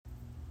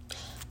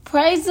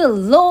Praise the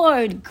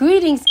Lord.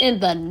 Greetings in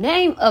the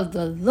name of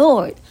the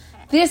Lord.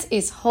 This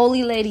is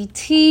Holy Lady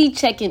T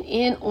checking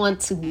in on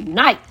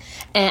tonight.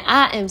 And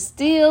I am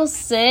still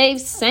saved,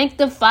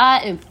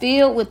 sanctified, and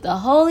filled with the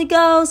Holy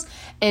Ghost.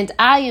 And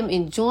I am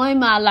enjoying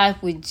my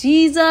life with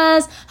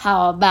Jesus.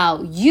 How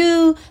about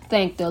you?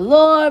 Thank the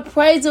Lord.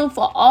 Praise Him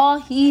for all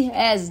He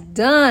has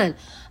done.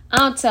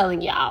 I'm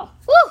telling y'all,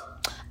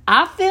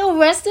 I feel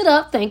rested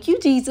up. Thank you,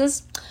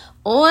 Jesus.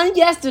 On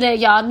yesterday,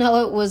 y'all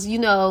know it was,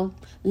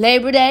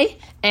 Labor Day,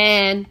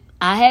 and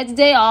I had the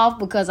day off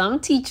because I'm a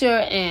teacher,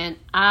 and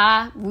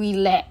I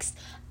relaxed.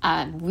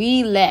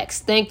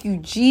 Thank you,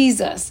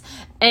 Jesus.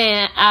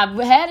 And I've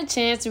had a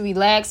chance to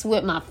relax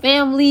with my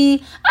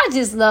family. I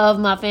just love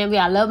my family.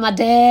 I love my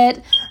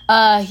dad.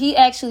 He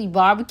actually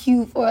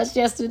barbecued for us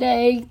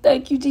yesterday.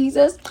 Thank you,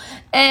 Jesus.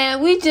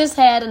 And we just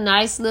had a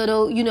nice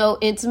little,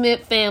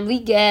 intimate family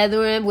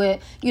gathering with,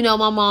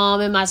 my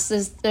mom and my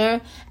sister.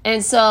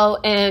 And so,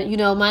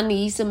 my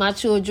niece and my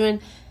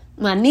children,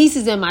 my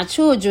nieces and my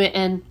children.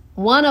 And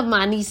one of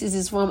my nieces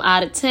is from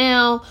out of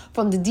town,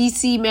 from the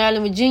D.C.,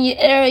 Maryland, Virginia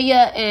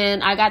area,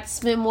 and I got to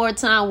spend more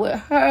time with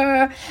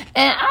her, and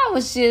I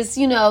was just,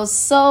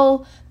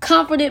 so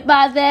comforted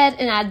by that,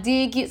 and I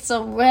did get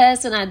some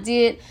rest, and I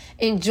did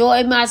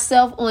enjoy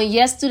myself on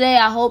yesterday.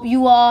 I hope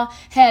you all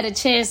had a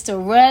chance to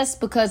rest,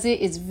 because it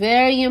is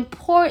very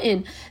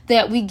important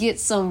that we get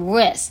some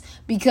rest,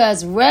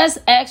 because rest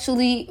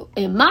actually,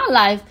 in my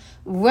life,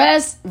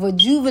 rest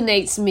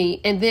rejuvenates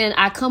me, and then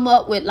I come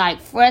up with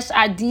fresh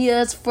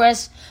ideas,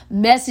 fresh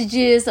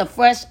messages, a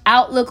fresh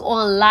outlook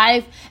on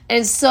life.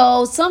 And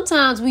so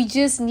sometimes we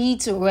just need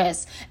to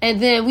rest,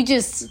 and then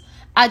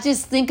I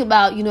just think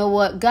about,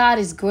 what, God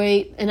is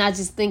great, and I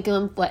just thank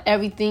Him for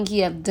everything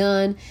He have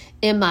done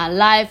in my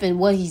life and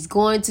what He's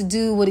going to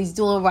do, what He's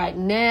doing right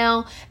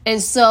now.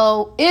 And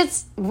so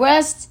it's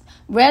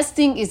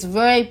resting is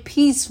very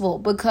peaceful,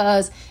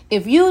 because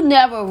if you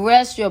never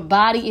rest, your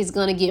body is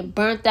going to get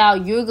burnt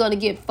out. You're going to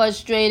get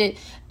frustrated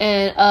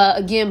and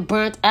again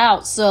burnt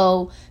out.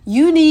 So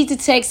you need to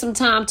take some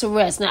time to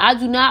rest. Now, I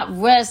do not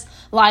rest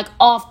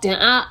often.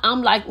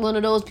 I'm like one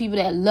of those people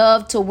that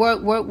love to work.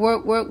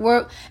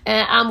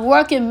 And I'm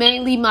working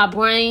mainly my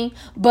brain,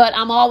 but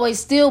I'm always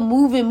still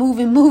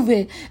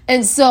moving.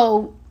 And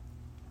so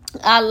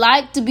I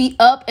like to be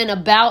up and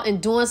about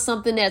and doing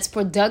something that's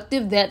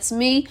productive. That's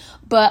me.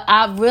 But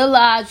I've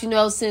realized,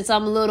 since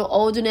I'm a little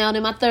older now,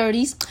 in my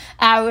 30s,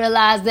 I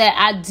realized that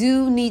I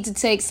do need to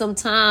take some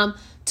time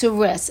to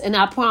rest. And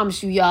I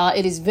promise you, y'all,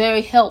 it is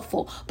very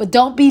helpful. But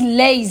don't be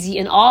lazy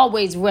and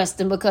always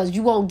resting, because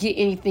you won't get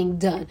anything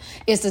done.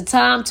 It's a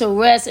time to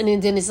rest,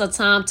 and then it's a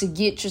time to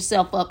get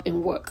yourself up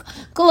and work.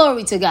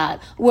 Glory to God.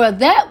 Well,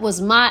 that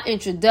was my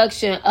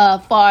introduction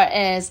as far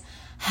as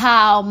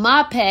how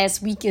my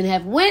past weekend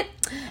have went.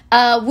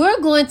 We're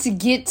going to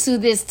get to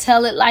this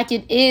Tell It Like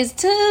It Is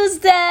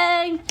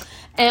Tuesday.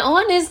 And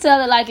on this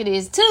Tell It Like It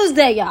Is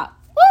Tuesday, y'all,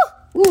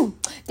 woo,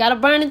 got a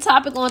burning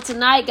topic on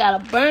tonight.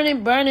 And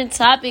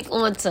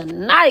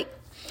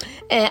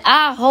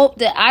I hope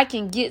that I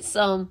can get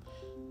some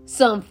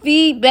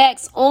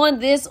feedbacks on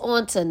this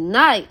on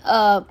tonight.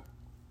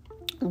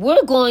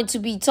 We're going to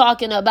be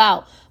talking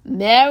about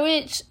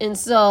marriage. And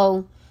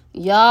so,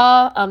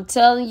 y'all, I'm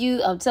telling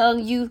you,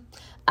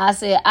 I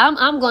said,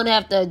 I'm going to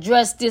have to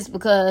address this,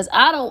 because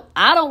I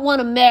don't want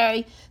to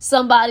marry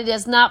somebody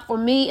that's not for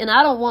me, and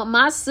I don't want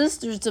my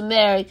sisters to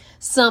marry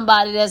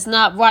somebody that's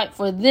not right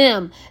for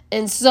them.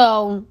 And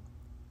so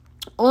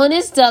on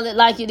this Tell It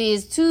Like It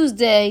Is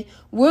Tuesday,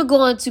 we're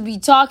going to be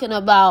talking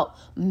about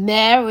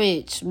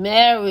marriage,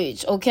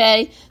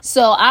 okay?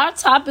 So our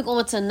topic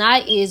on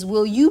tonight is,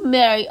 will you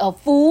marry a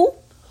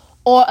fool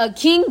or a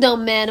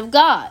kingdom man of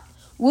God?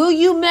 Will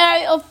you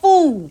marry a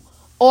fool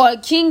or a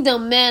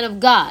kingdom man of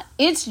God?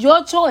 It's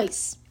your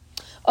choice.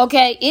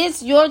 Okay,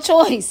 it's your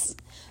choice.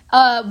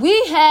 God,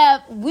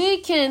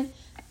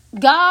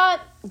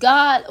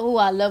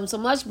 I love Him so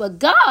much, but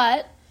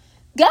God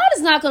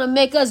is not going to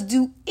make us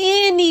do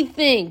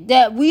anything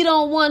that we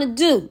don't want to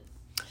do.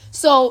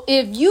 So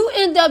if you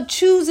end up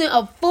choosing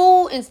a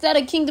fool instead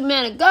of kingdom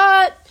man of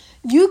God,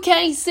 you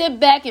can't sit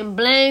back and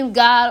blame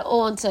God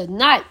on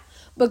tonight,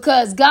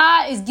 because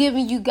God has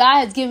given you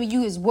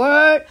His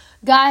word.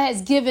 God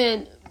has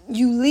given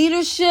you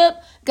leadership.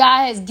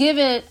 God has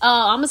given,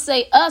 I'm going to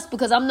say us,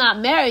 because I'm not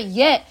married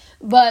yet,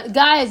 but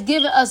God has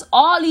given us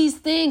all these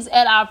things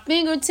at our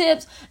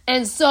fingertips.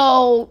 And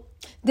so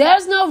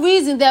there's no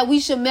reason that we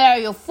should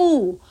marry a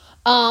fool.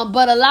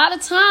 But a lot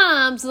of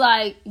times,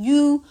 a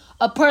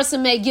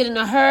person may get in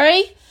a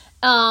hurry.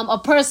 A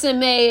person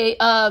may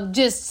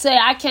just say,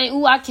 I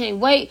can't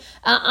wait.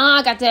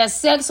 I got to have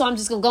sex, so I'm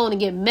just going to go in and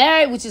get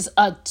married, which is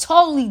a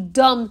totally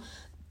dumb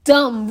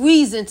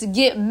reason to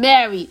get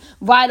married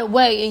right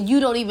away, and you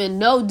don't even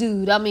know,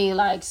 dude. I mean,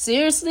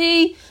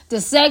 seriously, the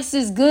sex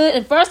is good.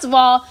 And first of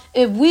all,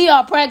 if we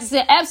are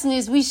practicing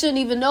abstinence, we shouldn't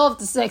even know if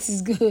the sex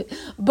is good.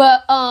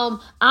 But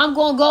I'm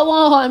gonna go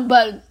on.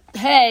 But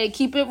hey,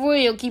 keep it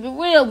real.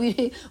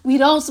 We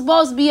don't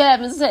supposed to be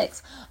having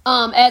sex.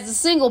 as a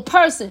single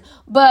person.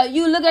 But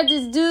you look at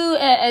this dude,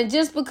 and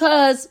just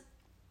because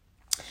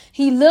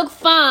he looked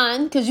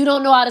fine, because you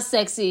don't know how the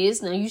sex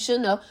is. Now, you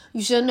should know.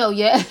 You should know,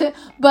 yeah.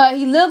 But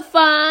he looked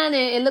fine,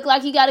 and it looked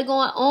like he got it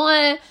going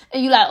on.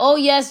 And you're like, oh,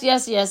 yes.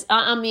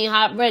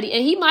 I'm ready.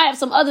 And he might have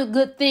some other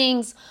good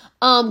things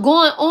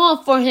going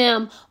on for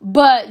him,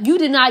 but you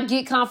did not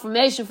get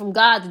confirmation from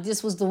God that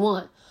this was the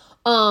one.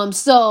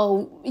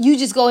 So you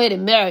just go ahead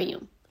and marry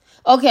him.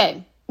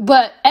 Okay.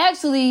 But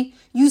actually,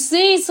 you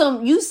seen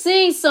some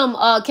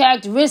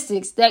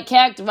characteristics that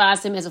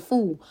characterize him as a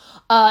fool.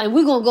 And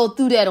we're going to go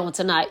through that on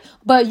tonight.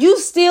 But you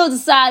still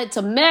decided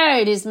to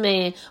marry this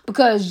man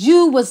because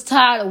you was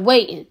tired of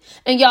waiting.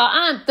 And y'all,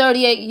 I'm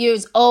 38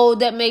 years old.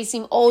 That may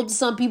seem old to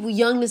some people,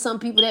 young to some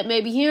people that may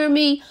be hearing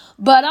me.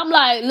 But I'm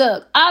like,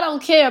 look, I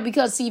don't care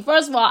because, see,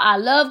 first of all, I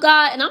love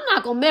God and I'm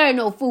not going to marry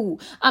no fool.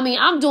 I mean,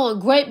 I'm doing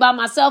great by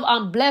myself.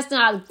 I'm blessed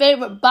and highly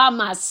favored by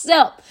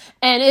myself.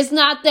 And it's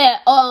not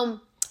that,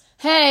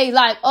 hey,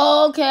 like,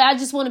 oh, okay, I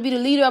just want to be the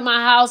leader of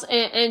my house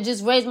and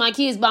just raise my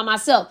kids by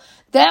myself.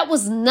 That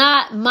was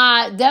not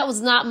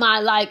my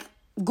like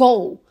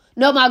goal.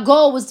 No, my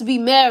goal was to be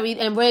married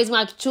and raise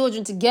my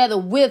children together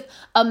with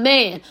a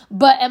man.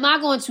 But am I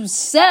going to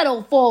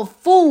settle for a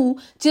fool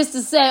just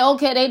to say,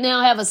 okay, they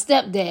now have a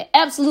stepdad?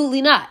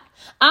 Absolutely not.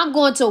 I'm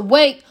going to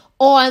wait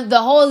on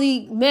the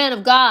holy man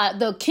of God,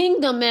 the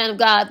kingdom man of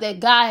God that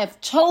God has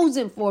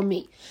chosen for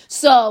me.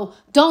 So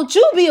don't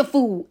you be a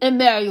fool and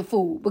marry a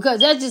fool, because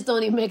that just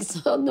don't even make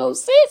no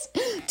sense.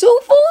 Two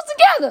fools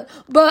together.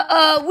 But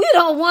we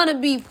don't want to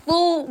be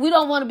fool. We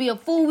don't want to be a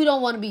fool. We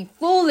don't want to be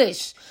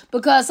foolish,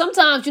 because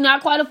sometimes you're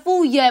not quite a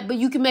fool yet, but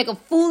you can make a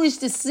foolish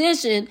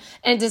decision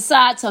and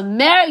decide to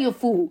marry a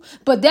fool.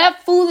 But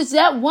that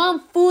one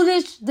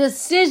foolish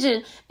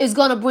decision is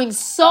going to bring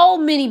so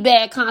many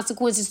bad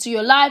consequences to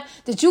your life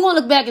that you're going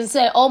to look back and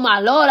say, oh my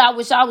Lord, I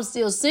wish I was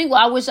still single.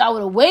 I wish I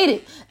would have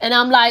waited. And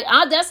I'm like,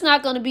 that's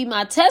not going to be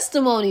my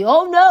testimony.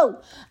 Oh no.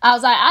 I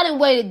was like, I didn't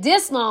wait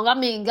this long. I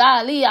mean,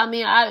 golly,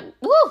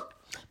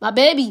 my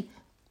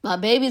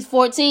baby's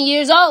 14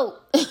 years old.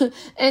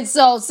 And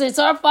so since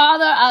her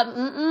father,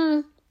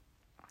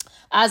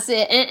 I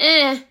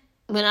said,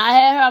 when I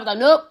had her, I was like,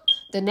 nope,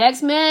 the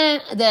next man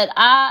that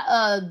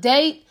I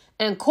date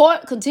and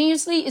court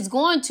continuously is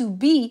going to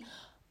be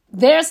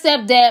their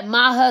stepdad,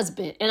 my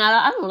husband. And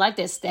I don't like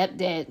that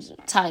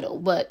stepdad title,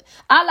 but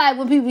I like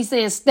when people be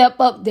saying step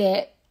up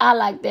dad. I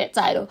like that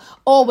title,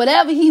 or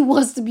whatever he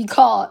wants to be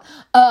called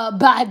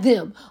by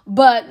them.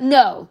 But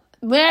no,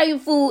 marrying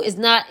fool is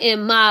not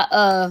in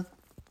my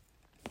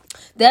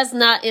that's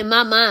not in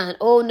my mind.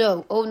 Oh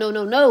no.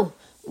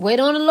 Wait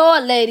on the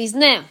Lord, ladies.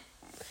 Now,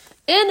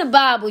 in the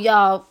Bible,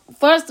 y'all,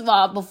 first of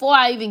all, before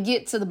I even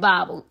get to the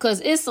Bible,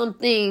 because it's some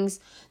things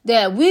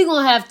that we're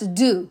gonna have to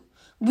do.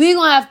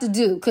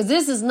 Because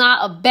this is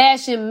not a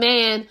bashing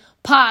man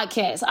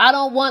podcast. I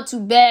don't want to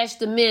bash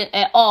the men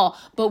at all,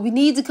 but we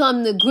need to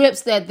come to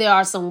grips that there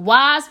are some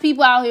wise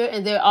people out here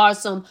and there are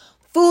some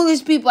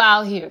foolish people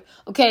out here.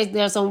 Okay,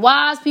 there's some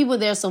wise people,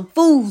 there's some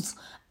fools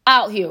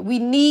out here. We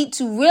need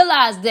to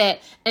realize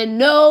that and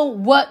know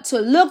what to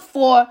look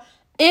for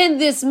in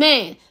this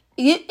man.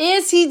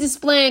 Is he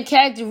displaying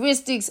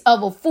characteristics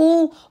of a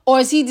fool, or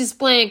is he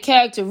displaying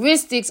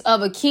characteristics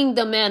of a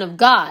kingdom man of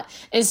God?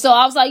 And so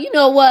I was like, you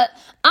know what?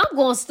 I'm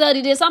going to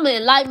study this. I'm going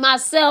to enlighten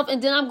myself,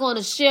 and then I'm going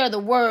to share the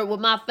word with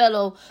my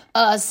fellow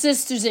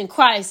sisters in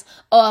Christ,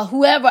 or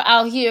whoever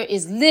out here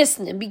is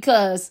listening,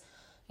 because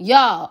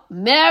y'all,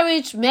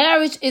 marriage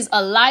is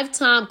a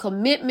lifetime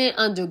commitment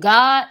under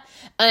God.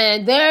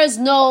 And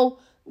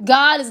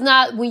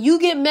when you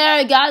get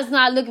married, God is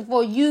not looking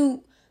for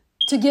you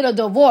to get a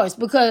divorce,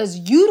 because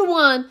you the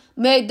one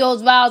made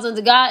those vows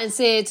unto God and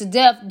said, to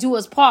death do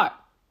us part.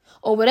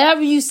 Or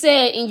whatever you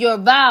said in your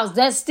vows,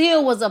 that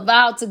still was a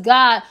vow to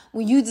God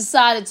when you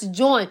decided to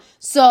join.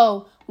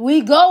 So we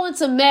go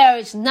into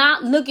marriage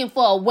not looking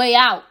for a way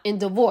out in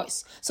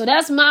divorce. So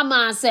that's my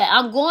mindset.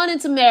 I'm going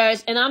into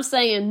marriage and I'm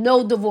saying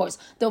no divorce.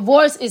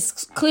 Divorce is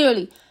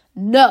clearly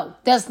no,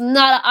 that's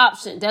not an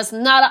option. That's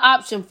not an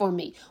option for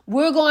me.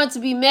 We're going to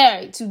be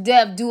married to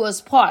death do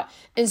us part.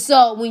 And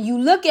so when you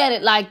look at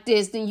it like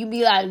this, then you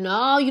be like,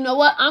 no, you know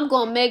what? I'm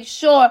going to make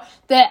sure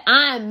that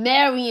I am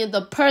marrying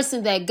the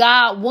person that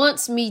God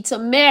wants me to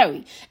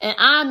marry. And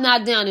I'm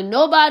not down to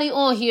nobody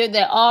on here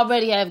that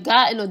already have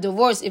gotten a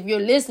divorce. If you're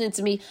listening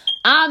to me,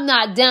 I'm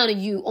not down to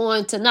you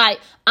on tonight.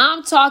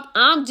 I'm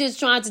just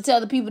trying to tell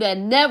the people that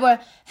never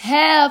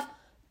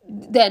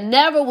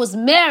was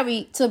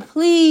married to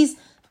please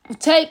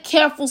take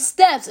careful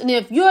steps. And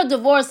if you're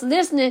divorced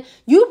listening,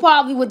 you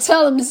probably would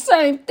tell them the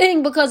same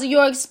thing because of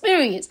your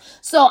experience.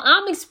 So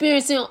I'm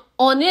experiencing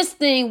on this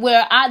thing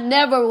where I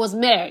never was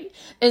married.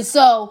 And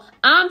so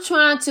I'm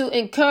trying to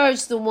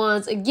encourage the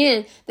ones,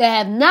 again, that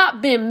have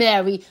not been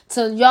married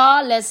to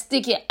y'all. Let's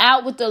stick it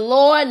out with the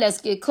Lord. Let's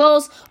get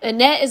close.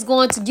 And that is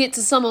going to get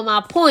to some of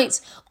my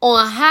points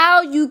on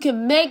how you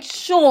can make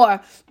sure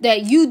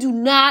that you do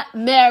not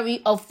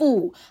marry a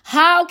fool.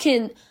 How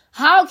can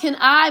How can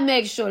I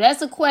make sure?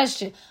 That's a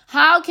question.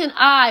 How can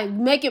I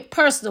make it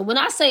personal? When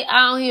I say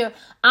out here,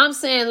 I'm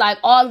saying like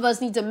all of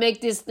us need to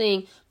make this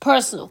thing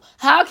personal.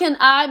 How can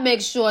I make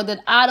sure that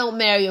I don't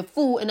marry a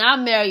fool and I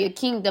marry a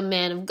kingdom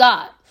man of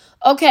God?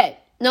 Okay,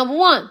 number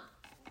one,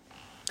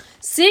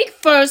 seek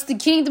first the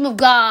kingdom of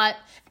God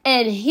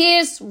and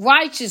his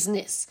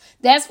righteousness.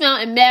 That's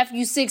found in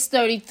Matthew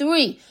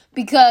 6:33.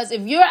 Because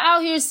if you're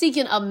out here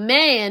seeking a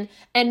man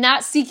and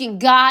not seeking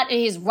God and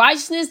his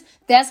righteousness,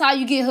 that's how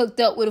you get hooked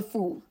up with a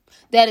fool.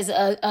 That is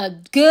a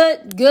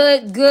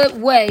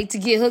good way to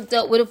get hooked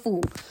up with a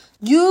fool.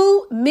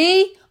 You,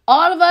 me,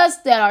 all of us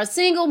that are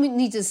single, we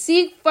need to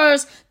seek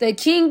first the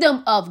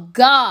kingdom of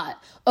God.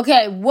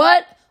 Okay,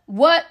 what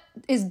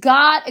is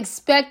God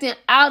expecting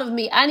out of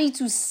me? I need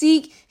to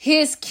seek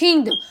his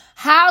kingdom.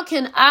 How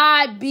can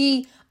I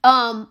be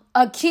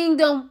a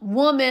kingdom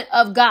woman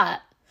of God?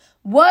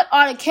 What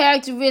are the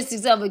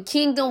characteristics of a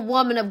kingdom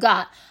woman of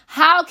God?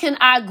 How can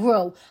I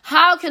grow?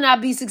 How can I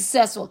be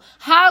successful?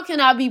 How can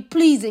I be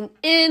pleasing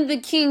in the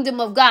kingdom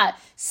of God?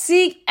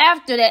 Seek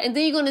after that. And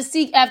then you're going to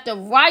seek after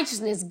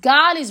righteousness.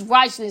 God is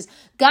righteousness.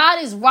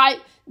 God is right.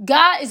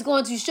 God is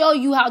going to show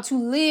you how to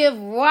live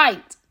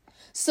right.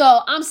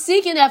 So I'm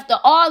seeking after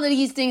all of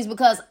these things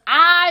because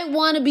I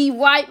want to be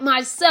right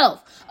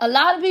myself. A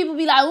lot of people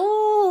be like,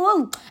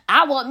 ooh,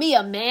 I want me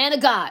a man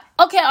of God.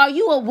 Okay, are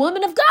you a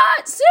woman of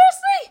God?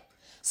 Seriously?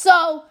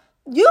 So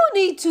you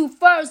need to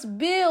first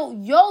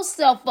build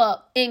yourself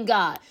up in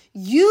God.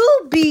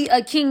 You be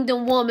a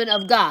kingdom woman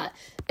of God.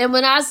 And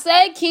when I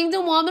say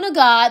kingdom woman of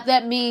God,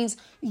 that means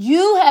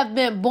you have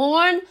been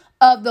born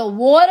of the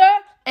water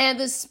and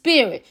the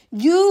Spirit.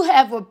 You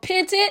have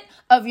repented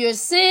of your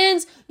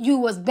sins. You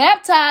was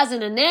baptized in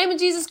the name of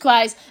Jesus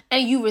Christ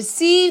and you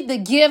received the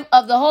gift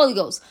of the Holy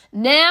Ghost.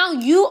 Now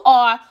you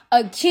are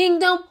a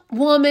kingdom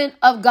woman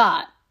of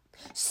God.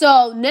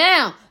 So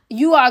now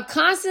you are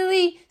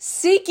constantly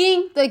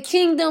seeking the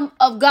kingdom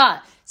of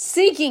God.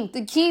 Seeking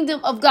the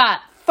kingdom of God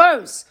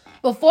first.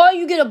 Before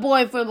you get a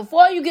boyfriend,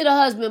 before you get a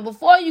husband,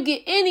 before you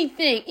get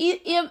anything,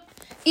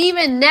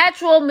 even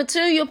natural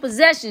material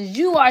possessions,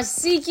 you are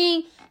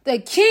seeking the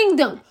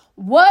kingdom.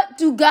 What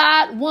do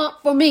God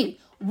want for me?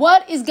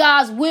 What is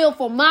God's will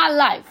for my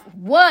life?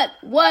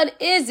 What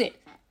is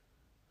it?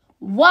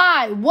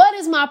 Why? What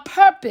is my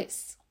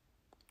purpose?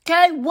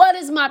 Okay, what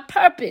is my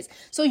purpose?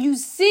 So you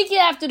seek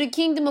after the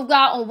kingdom of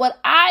God on what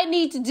I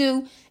need to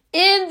do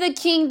in the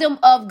kingdom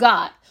of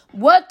God.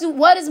 What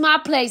is my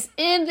place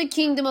in the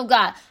kingdom of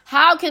God?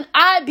 How can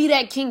I be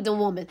that kingdom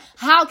woman?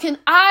 How can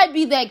I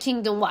be that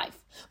kingdom wife?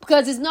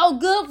 Because it's no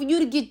good for you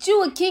to get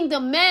you a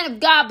kingdom man of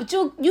God, but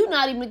you're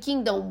not even a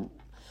kingdom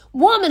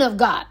woman of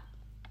God.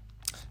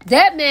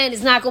 That man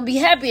is not going to be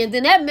happy, and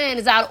then that man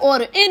is out of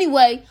order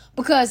anyway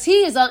because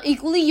he is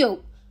unequally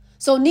yoked.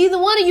 So neither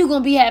one of you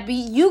going to be happy.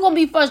 You're going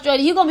to be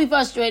frustrated. You're going to be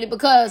frustrated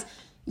because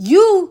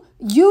you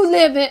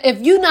living, if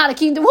you're not a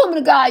kingdom woman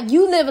of God,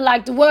 you living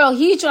like the world.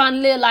 He trying to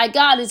live like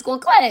God. It's going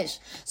to clash.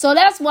 So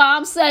that's why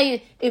I'm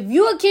saying if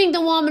you're a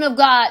kingdom woman of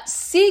God,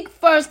 seek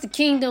first the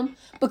kingdom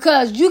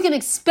because you can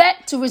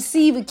expect to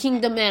receive a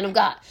kingdom man of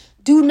God.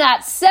 Do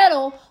not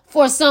settle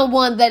for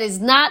someone that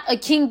is not a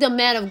kingdom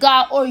man of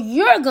God or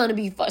you're going to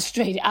be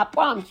frustrated. I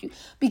promise you.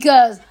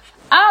 Because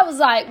I was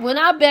like, when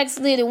I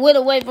backslid and went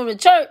away from the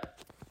church,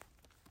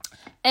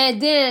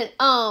 and then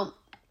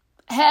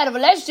had a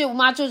relationship with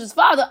my children's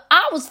father,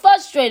 I was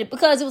frustrated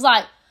because it was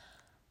like,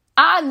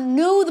 I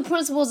knew the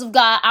principles of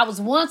God. I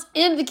was once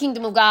in the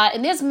kingdom of God,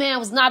 and this man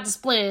was not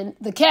displaying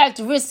the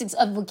characteristics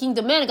of a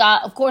kingdom man of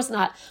God. Of course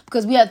not,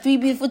 because we had 3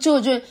 beautiful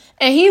children,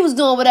 and he was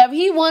doing whatever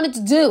he wanted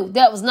to do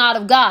that was not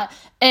of God.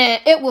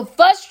 And it would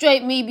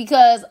frustrate me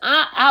because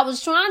I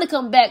was trying to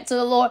come back to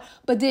the Lord,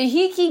 but then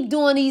he keep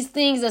doing these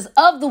things that's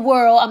of the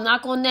world. I'm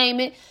not going to name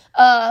it.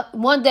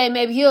 One day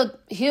maybe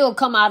he'll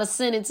come out of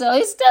sin and tell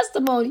his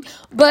testimony.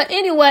 But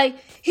anyway,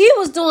 he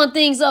was doing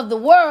things of the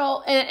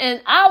world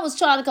and I was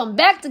trying to come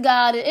back to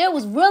God, and it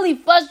was really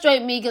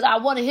frustrating me because I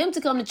wanted him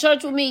to come to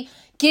church with me,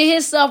 get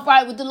himself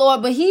right with the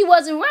Lord, but he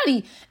wasn't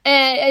ready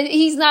and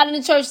he's not in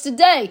the church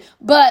today.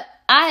 But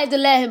I had to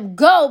let him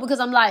go because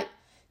I'm like,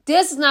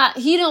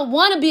 he don't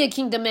want to be a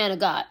kingdom man of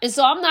God. And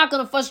so I'm not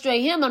going to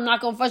frustrate him. I'm not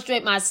going to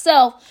frustrate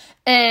myself.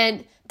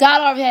 And God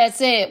already had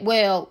said,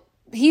 well,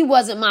 he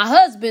wasn't my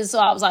husband. So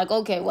I was like,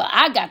 okay, well,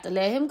 I got to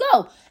let him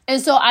go.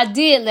 And so I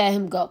did let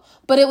him go.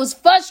 But it was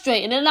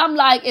frustrating. And I'm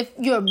like, if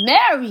you're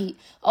married,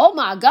 oh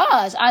my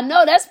gosh, I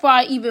know that's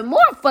probably even more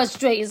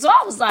frustrating. So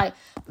I was like,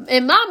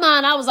 in my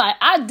mind, I was like,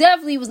 I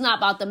definitely was not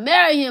about to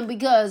marry him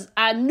because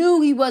I knew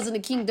he wasn't a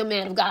kingdom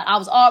man of God. I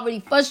was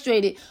already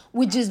frustrated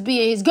with just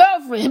being his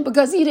girlfriend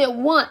because he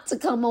didn't want to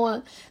come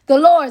on the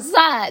Lord's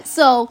side.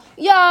 So,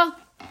 y'all,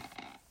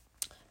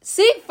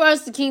 seek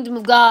first the kingdom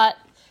of God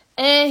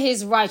and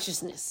his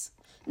righteousness.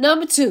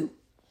 Number 2,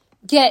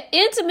 get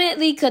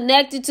intimately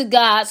connected to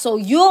God so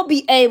you'll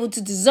be able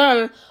to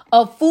discern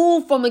a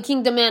fool from a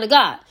kingdom man of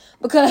God.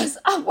 Because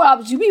I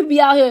promise you, people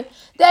be out here,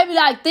 they be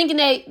like thinking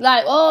they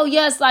like, oh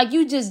yes, like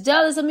you just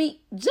jealous of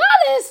me.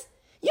 Jealous?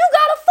 You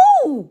got a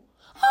fool.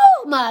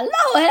 Oh, my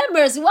Lord, have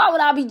mercy. Why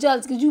would I be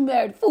jealous because you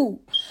married a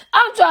fool?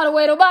 I'm trying to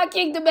wait on my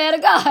kingdom, man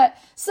of God.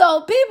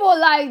 So people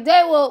like,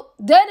 they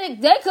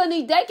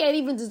can't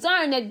even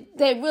discern that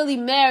they really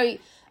married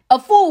a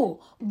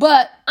fool.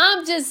 But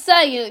I'm just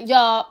saying,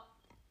 y'all,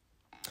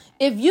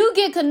 if you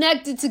get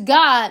connected to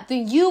God,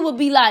 then you will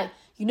be like,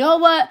 you know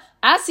what?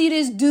 I see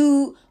this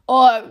dude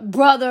or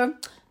brother.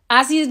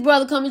 I see his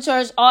brother come to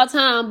church all the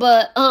time,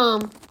 but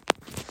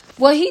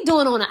what he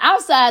doing on the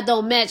outside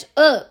don't match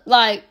up.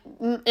 Like,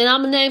 and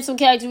I'm gonna name some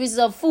characteristics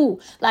of a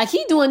fool. Like,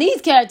 he doing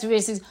these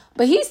characteristics,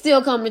 but he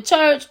still come to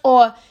church,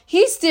 or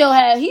he's still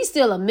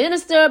a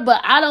minister,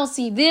 but I don't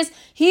see this.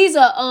 He's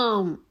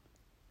a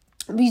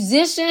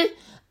musician,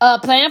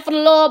 playing for the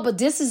Lord, but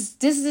this is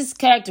his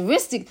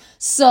characteristic.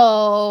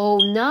 So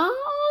no,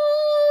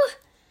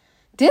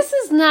 this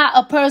is not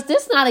a person.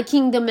 This is not a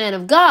kingdom man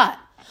of God.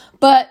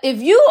 But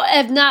if you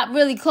are not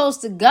really close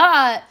to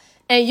God,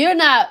 and you're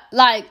not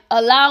like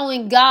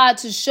allowing God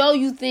to show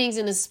you things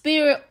in the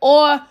spirit,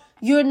 or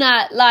you're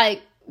not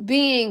like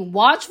being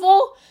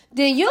watchful,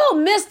 then you'll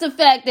miss the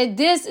fact that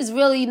this is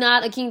really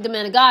not a kingdom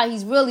man of God.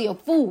 He's really a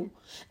fool.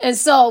 And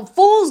so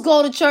fools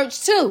go to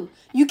church too.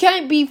 You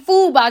can't be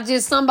fooled by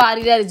just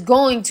somebody that is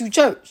going to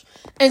church.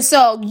 And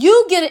so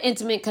you get an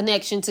intimate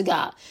connection to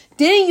God.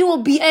 Then you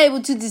will be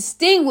able to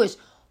distinguish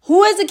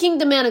who is a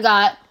kingdom man of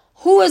God,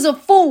 who is a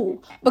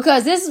fool.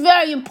 Because this is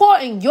very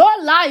important.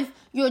 Your life,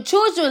 your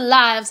children's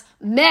lives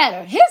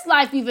matter. His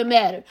life even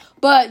matter.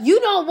 But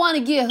you don't want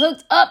to get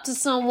hooked up to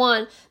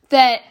someone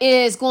that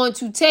is going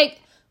to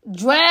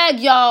drag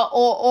y'all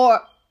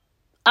or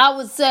I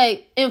would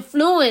say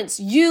influence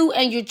you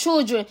and your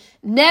children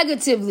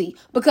negatively,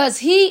 because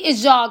he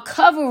is y'all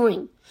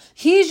covering.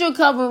 He's your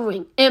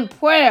covering in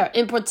prayer,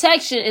 in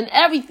protection, in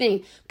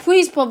everything.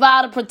 Please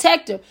provide a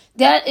protector.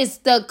 That is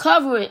the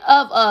covering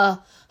of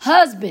a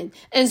husband.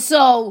 And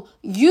so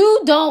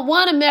you don't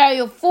want to marry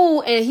a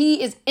fool and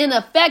he is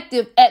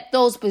ineffective at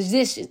those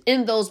positions,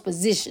 in those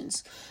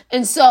positions.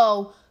 And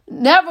so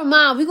never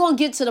mind, we're going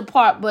to get to the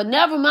part, but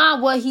never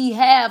mind what he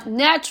have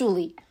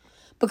naturally,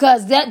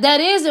 because that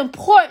is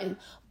important.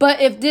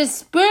 But if this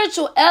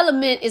spiritual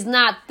element is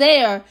not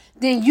there,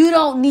 then you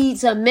don't need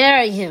to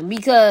marry him,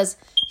 because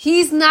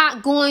he's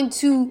not going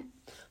to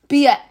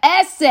be an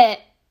asset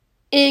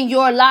in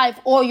your life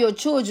or your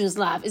children's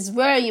life. It's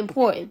very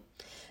important.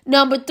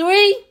 Number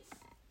 3,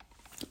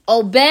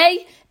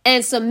 obey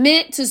and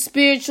submit to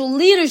spiritual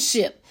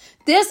leadership.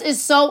 This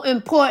is so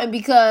important,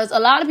 because a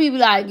lot of people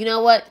like, you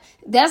know what?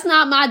 That's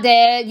not my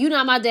dad. You're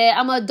not my dad.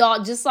 I'm an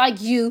adult just like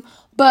you.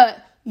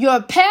 But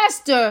your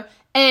pastor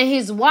and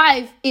his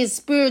wife is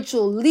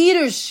spiritual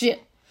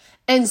leadership.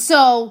 And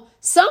so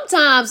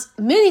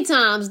many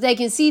times they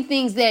can see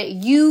things that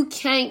you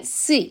can't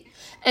see.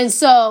 And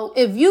so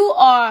if you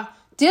are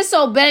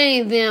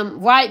disobeying them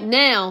right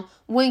now,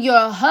 when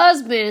your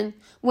husband,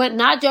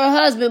 not your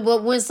husband,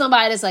 but when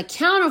somebody that's a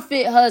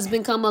counterfeit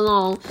husband come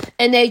along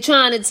and they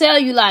trying to tell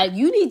you, like,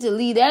 you need to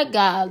leave that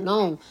guy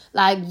alone.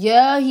 Like,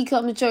 yeah, he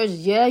come to church.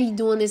 Yeah, he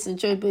doing this in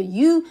church, but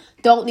you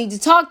don't need to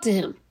talk to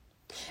him.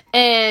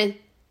 And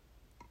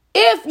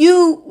if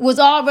you was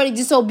already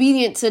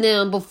disobedient to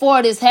them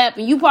before this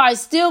happened, you probably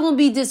still going to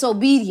be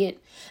disobedient.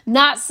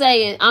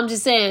 I'm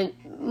just saying,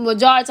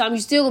 majority of the time, you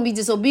still going to be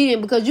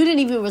disobedient because you didn't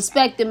even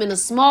respect them in the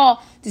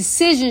small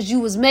decisions you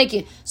was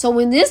making. So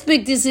when this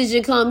big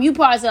decision come, you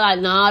probably say like,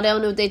 nah, they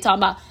don't know what they talking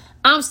about.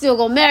 I'm still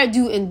going to marry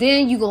you. And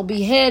then you're going to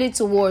be headed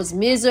towards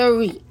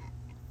misery.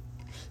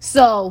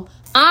 So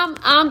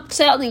I'm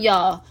telling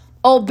y'all,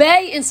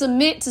 obey and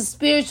submit to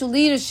spiritual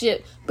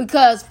leadership,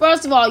 because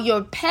first of all,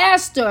 your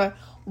pastor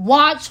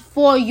watch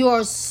for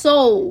your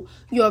soul.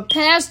 Your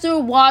pastor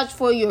watch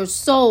for your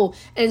soul.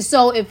 And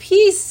so if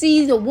he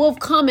sees the wolf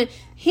coming,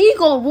 he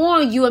gonna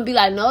warn you and be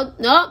like, no,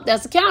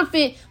 that's a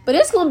counterfeit. But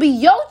it's gonna be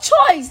your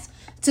choice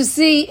to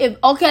see if,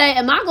 okay,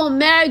 am I gonna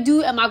marry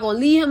dude? Am I gonna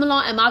leave him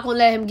alone? Am I gonna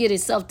let him get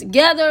himself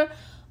together?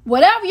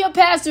 Whatever your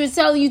pastor is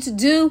telling you to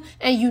do,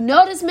 and you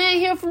know this man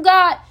here from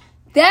God,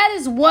 that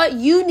is what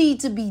you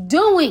need to be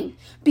doing.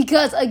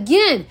 Because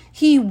again,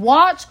 he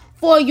watch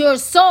for your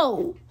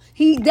soul.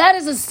 That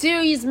is a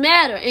serious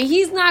matter. And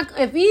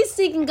if he's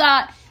seeking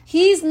God,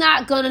 he's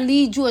not going to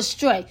lead you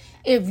astray.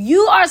 If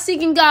you are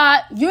seeking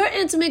God, you're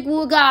intimate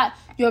with God,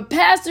 your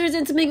pastor is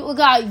intimate with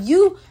God,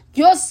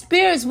 your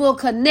spirits will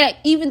connect,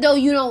 even though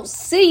you don't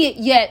see it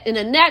yet in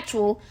the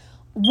natural.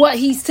 What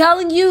he's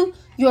telling you,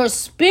 your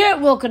spirit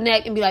will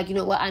connect and be like, you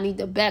know what? I need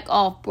to back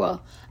off, bro.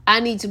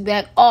 I need to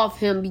back off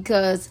him,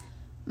 because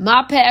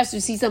my pastor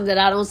sees something that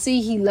I don't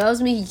see. He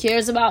loves me. He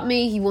cares about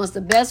me. He wants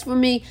the best for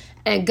me.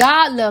 And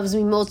God loves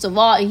me most of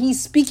all. And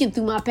he's speaking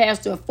through my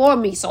pastor for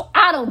me, so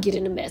I don't get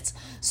in a mess.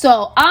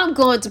 So I'm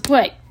going to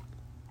pray.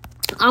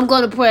 I'm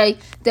going to pray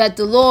that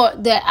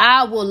that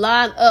I will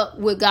line up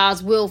with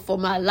God's will for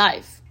my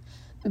life.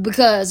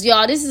 Because,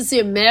 y'all,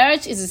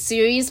 marriage is a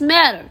serious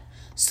matter.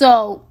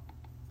 So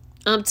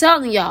I'm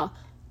telling y'all,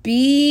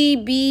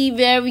 be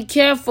very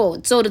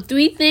careful. So the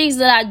 3 things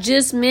that I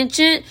just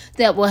mentioned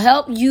that will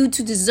help you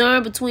to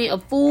discern between a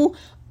fool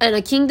and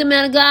a kingdom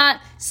man of God,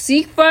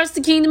 seek first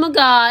the kingdom of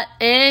God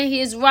and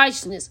his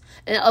righteousness.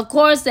 And of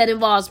course, that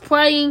involves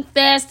praying,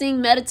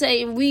 fasting,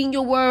 meditating, reading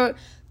your word,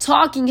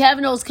 talking,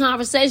 having those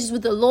conversations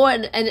with the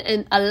Lord,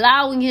 and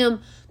allowing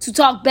him to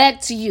talk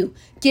back to you,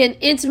 getting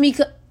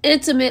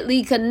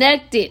intimately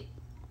connected,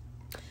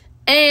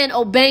 and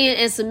obeying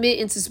and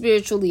submitting to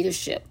spiritual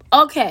leadership.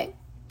 Okay,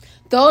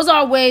 those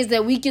are ways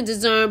that we can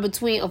discern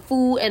between a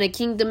fool and a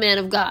kingdom man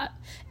of God.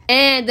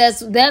 And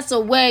that's a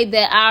way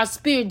that our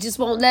spirit just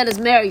won't let us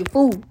marry a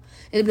fool.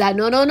 It'll be like,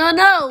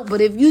 no.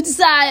 But if you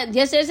decide,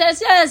 yes,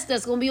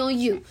 that's going to be on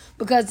you.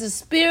 Because the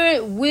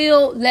spirit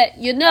will let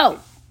you know.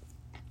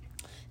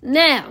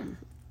 Now,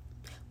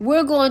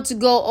 we're going to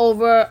go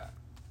over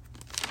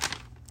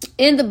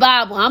in the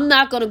Bible. I'm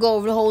not going to go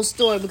over the whole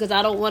story because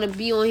I don't want to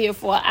be on here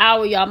for an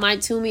hour. Y'all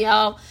might tune me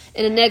out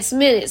in the next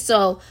minute.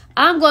 So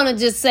I'm going to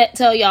just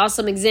tell y'all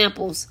some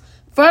examples.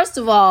 First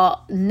of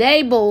all,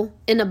 Nabal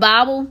in the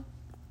Bible,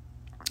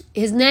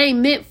 his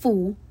name meant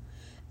fool.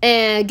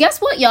 And guess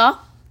what, y'all?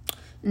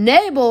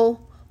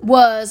 Nabal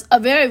was a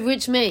very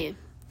rich man.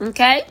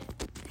 Okay?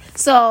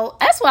 So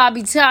that's why I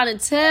be trying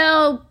to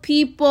tell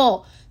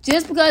people,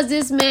 just because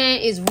this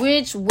man is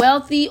rich,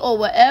 wealthy, or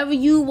whatever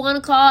you want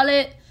to call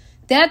it,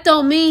 that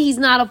don't mean he's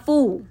not a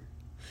fool.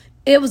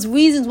 It was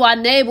reasons why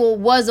Nabal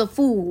was a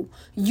fool.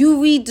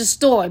 You read the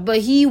story, but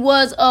he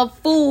was a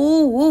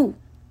fool.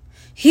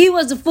 He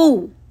was a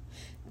fool.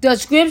 The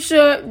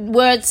scripture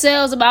where it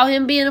tells about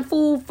him being a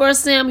fool, 1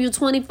 Samuel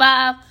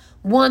 25,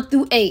 1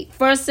 through 8.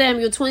 1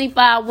 Samuel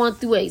 25, 1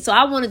 through 8. So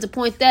I wanted to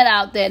point that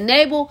out, that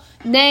Nabal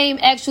name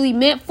actually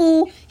meant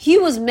fool. He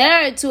was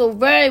married to a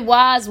very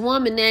wise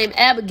woman named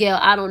Abigail.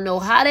 I don't know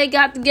how they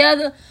got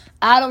together.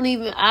 I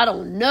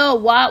don't know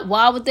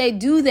why would they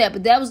do that?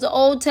 But that was the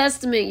Old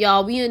Testament,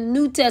 y'all. We in the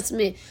New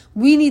Testament.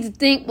 We need to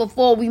think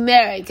before we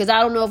marry, because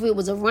I don't know if it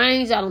was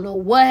arranged. I don't know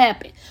what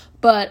happened.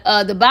 But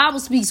the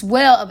Bible speaks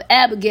well of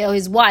Abigail,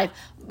 his wife.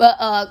 But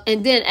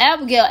and then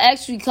Abigail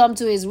actually come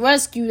to his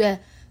rescue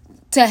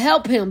to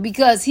help him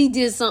because he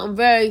did something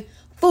very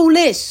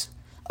foolish.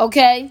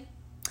 Okay?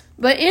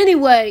 But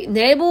anyway,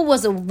 Nabal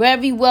was a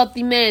very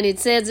wealthy man. It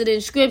says it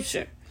in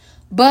scripture.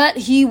 But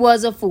he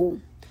was a fool.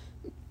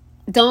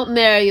 Don't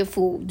marry a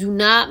fool. Do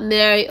not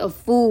marry a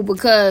fool,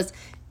 because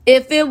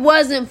if it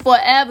wasn't for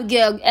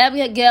Abigail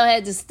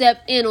had to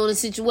step in on the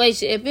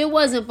situation. If it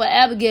wasn't for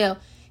Abigail,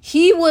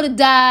 he would have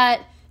died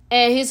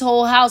and his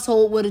whole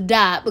household would have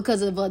died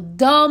because of a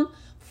dumb,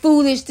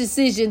 foolish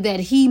decision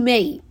that he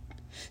made.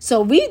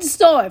 So read the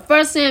story.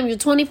 1 Samuel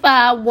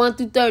 25, 1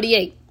 through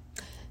 38.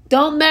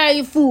 Don't marry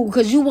a fool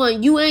because you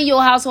want you and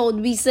your household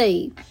to be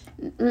saved.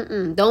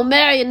 Don't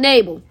marry a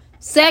Nabal.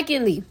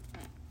 Secondly,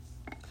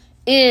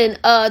 in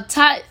I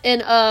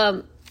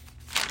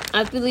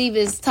believe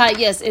it's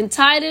in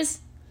Titus,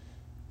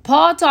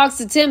 Paul talks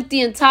to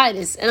Timothy and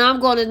Titus, and I'm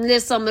going to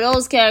list some of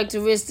those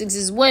characteristics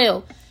as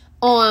well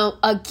on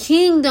a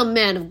kingdom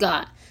man of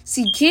God.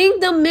 See,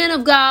 kingdom men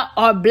of God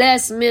are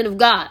blessed men of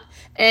God,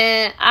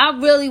 and I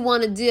really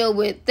want to deal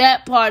with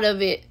that part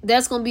of it.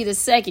 That's going to be the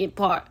second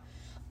part.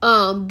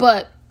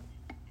 But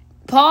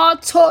Paul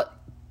taught,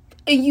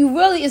 and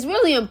it's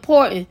really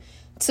important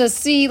to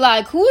see,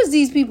 like, who is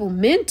these people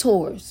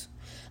mentors?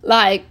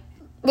 Like,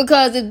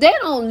 because if they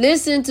don't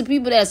listen to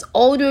people that's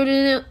older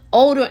than them,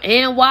 older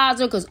and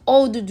wiser, because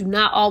older do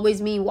not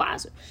always mean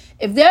wiser.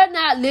 If they're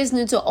not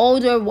listening to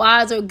older,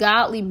 wiser,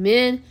 godly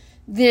men,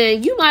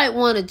 then you might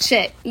want to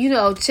check.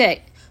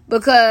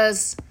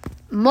 Because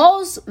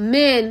most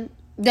men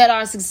that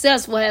are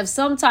successful have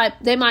some type,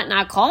 they might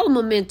not call them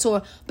a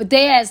mentor, but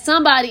they had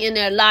somebody in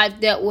their life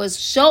that was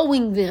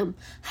showing them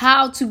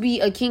how to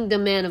be a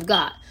kingdom man of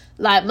God.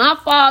 Like my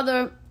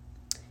father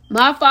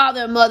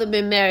and mother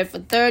been married for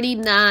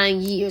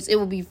 39 years. It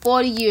will be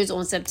 40 years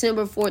on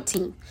September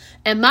 14th.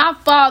 And my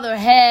father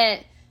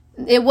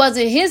it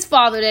wasn't his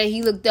father that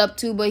he looked up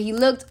to, but he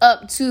looked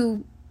up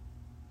to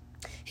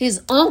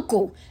his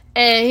uncle.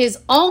 And his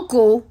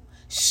uncle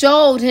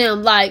showed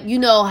him,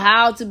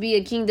 how to be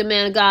a kingdom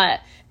man of God.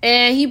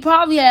 And he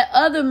probably had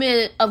other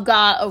men of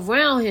God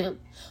around him.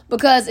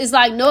 Because it's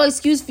like no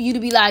excuse for you to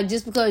be like,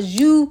 just because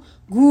you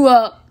grew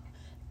up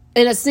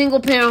in a single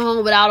parent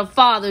home without a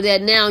father,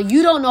 that now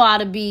you don't know how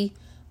to be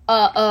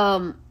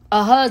a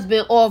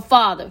husband or a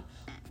father.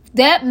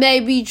 That may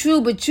be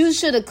true, but you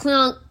should have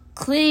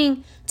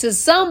cling to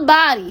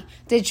somebody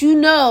that you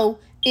know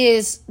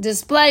is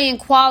displaying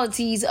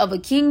qualities of a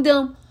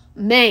kingdom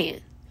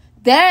man.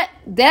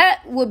 That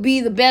would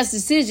be the best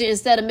decision,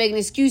 instead of making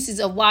excuses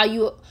of why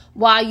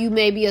you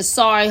may be a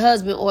sorry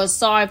husband or a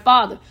sorry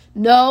father.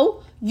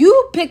 No,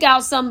 you pick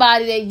out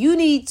somebody that you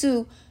need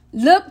to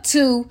look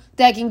to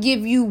that can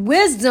give you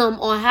wisdom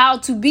on how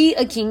to be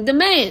a kingdom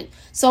man.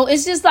 So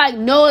it's just like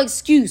no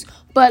excuse.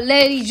 But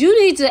ladies, you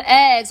need to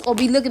ask or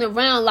be looking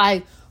around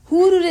like,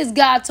 who do this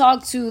guy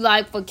talk to,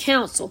 like, for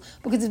counsel?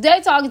 Because if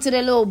they're talking to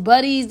their little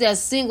buddies that's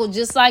single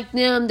just like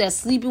them, that's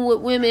sleeping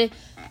with women,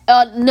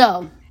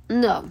 no.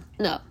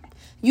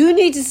 You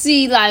need to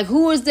see, like,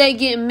 who is they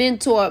getting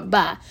mentored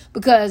by?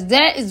 Because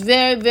that is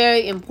very,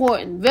 very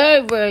important.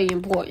 Very, very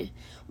important.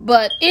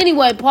 But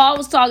anyway, Paul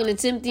was talking to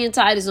Timothy and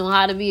Titus on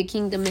how to be a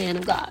kingdom man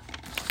of God.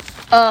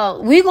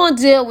 We're going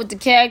to deal with the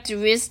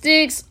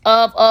characteristics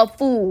of a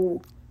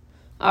fool.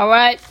 All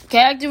right?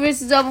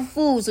 Characteristics of a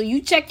fool. So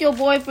you check your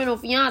boyfriend or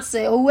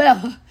fiance or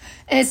whoever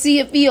and see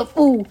if he a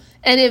fool.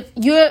 And if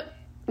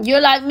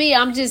you're like me,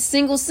 I'm just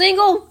single,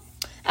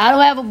 I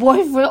don't have a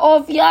boyfriend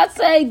or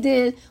fiance,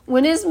 then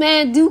when this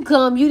man do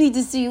come, you need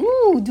to see,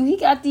 do he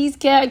got these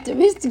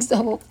characteristics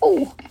of a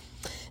fool?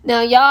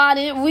 Now, y'all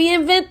didn't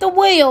reinvent the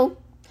wheel.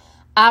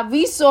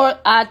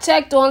 I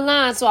checked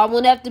online, so I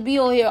wouldn't have to be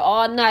on here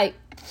all night.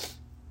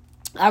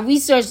 I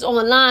researched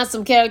online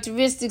some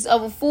characteristics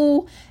of a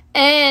fool,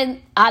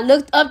 and I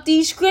looked up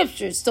these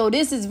scriptures. So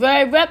this is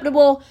very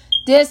reputable.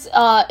 This,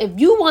 if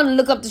you want to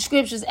look up the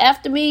scriptures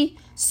after me,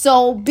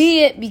 so be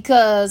it,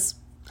 because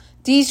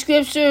these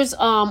scriptures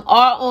are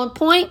on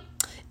point,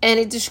 and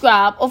it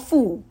describe a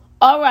fool.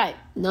 All right,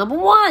 number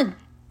 1.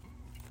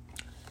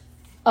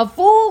 A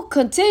fool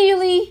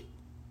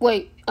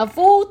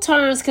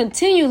turns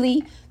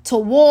continually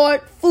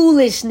toward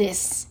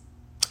foolishness.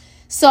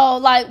 So,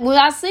 like, when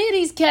I say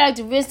these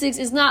characteristics,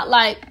 it's not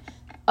like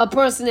a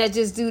person that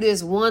just do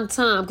this one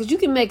time. Because you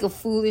can make a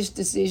foolish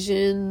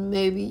decision,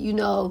 maybe,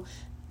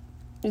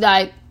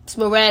 like,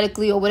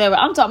 sporadically or whatever.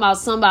 I'm talking about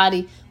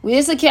somebody, when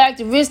it's a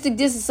characteristic,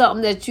 this is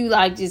something that you,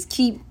 like, just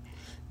keep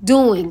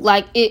doing.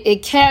 Like,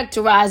 it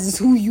characterizes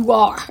who you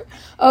are.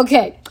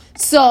 Okay,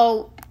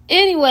 so,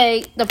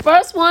 anyway, the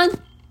first one,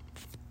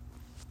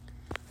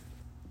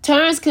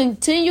 turns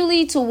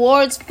continually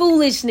towards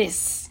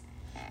foolishness.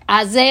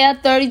 Isaiah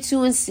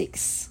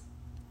 32:6.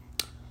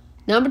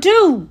 Number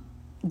 2,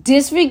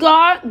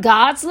 disregard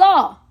God's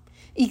law.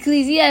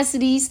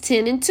 Ecclesiastes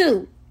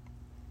 10:2.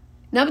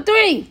 Number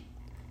 3,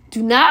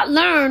 do not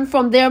learn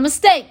from their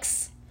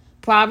mistakes.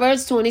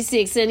 Proverbs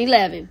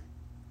 26:11.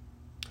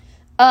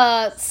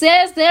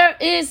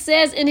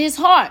 Says in his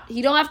heart.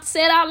 He don't have to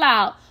say it out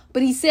loud,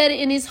 but he said it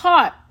in his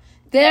heart.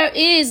 There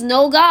is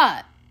no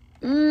God.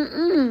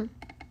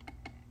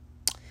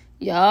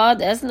 Y'all,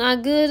 that's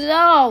not good at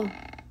all.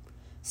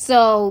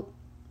 So,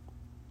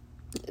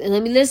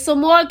 let me list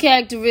some more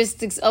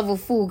characteristics of a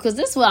fool, because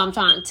this is what I'm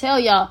trying to tell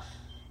y'all.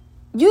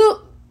 You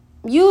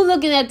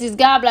looking at this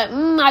guy like,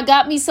 I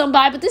got me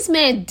somebody, but this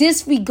man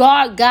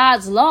disregard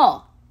God's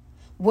law.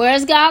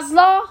 Where's God's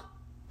law?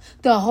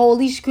 The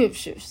Holy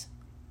Scriptures.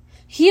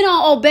 He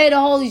don't obey the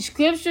Holy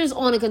Scriptures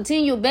on a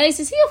continual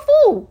basis. He a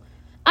fool.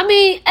 I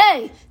mean,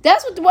 hey,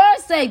 that's what the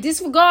words say.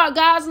 Disregard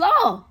God's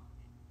law.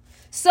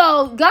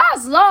 So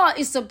God's law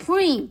is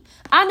supreme.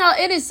 I know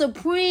it is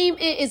supreme.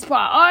 It is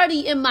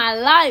priority in my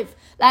life.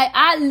 Like,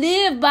 I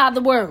live by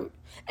the word.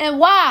 And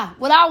why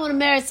would I want to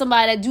marry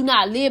somebody that do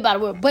not live by the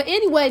word? But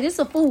anyway, this is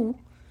a fool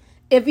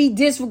if he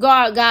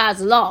disregard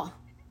God's law.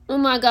 Oh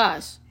my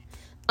gosh.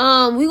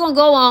 We're going to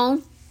go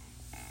on.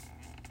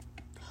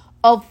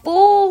 A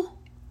fool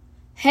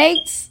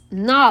hates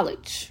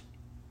knowledge.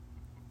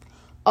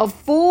 A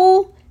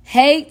fool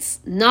hates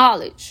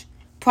knowledge.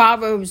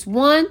 Proverbs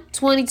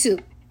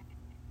 1:22.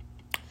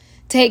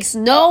 Takes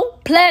no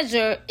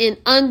pleasure in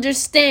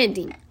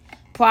understanding.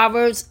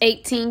 Proverbs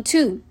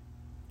 18:2.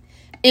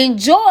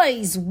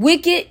 Enjoys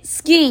wicked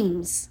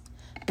schemes.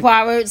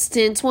 Proverbs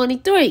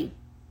 10:23.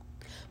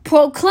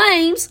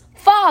 Proclaims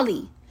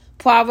folly.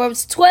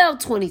 Proverbs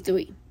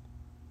 12:23.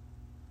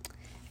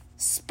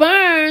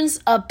 Spurns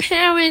a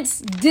parent's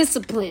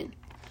discipline.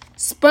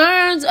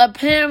 Spurns a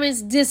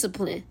parent's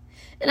discipline.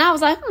 And I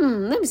was like,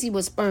 let me see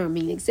what spurn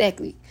means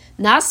exactly.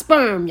 Not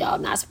sperm, y'all,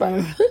 not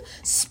sperm.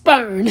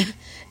 Spurn.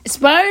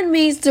 Spurn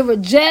means to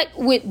reject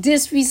with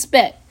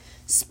disrespect.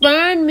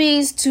 Spurn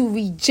means to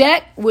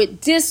reject with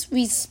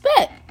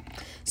disrespect.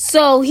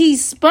 So he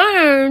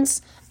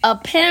spurns a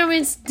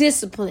parent's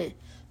discipline.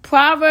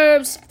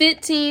 Proverbs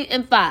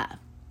 15:5.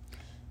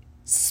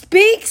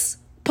 Speaks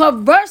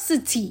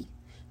perversity.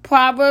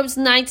 Proverbs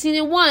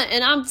 19:1.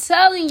 And I'm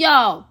telling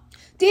y'all,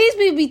 these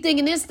people be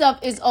thinking this stuff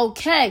is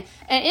okay.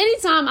 And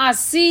anytime I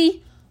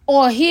see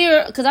or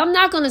hear, because I'm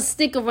not going to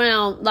stick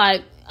around,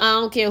 like, I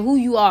don't care who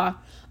you are,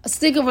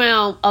 stick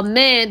around a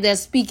man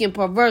that's speaking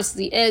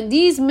perversely. And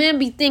these men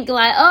be thinking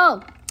like,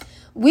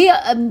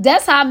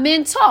 that's how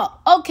men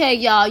talk. Okay,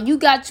 y'all, you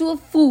got you a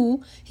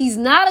fool. He's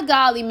not a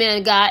godly man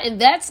of God, and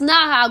that's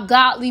not how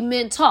godly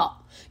men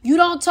talk. You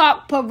don't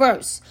talk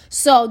perverse.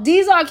 So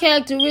these are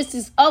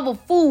characteristics of a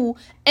fool,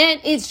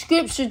 and it's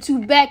scripture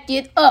to back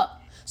it up.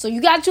 So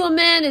you got you a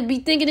man that be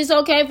thinking it's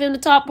okay for him to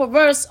talk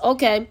perverse.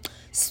 Okay.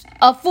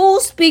 A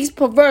fool speaks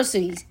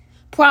perversities.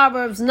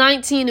 Proverbs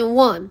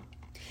 19:1.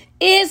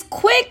 Is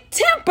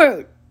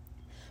quick-tempered.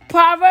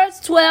 Proverbs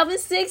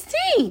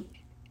 12:16.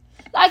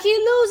 Like, he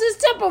loses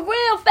temper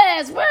real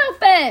fast.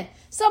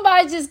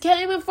 Somebody just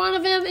came in front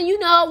of him, and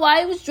while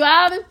he was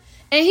driving,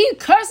 and he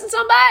cursing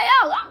somebody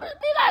else. I'm gonna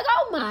be like,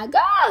 oh my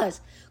gosh.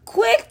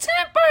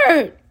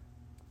 Quick-tempered.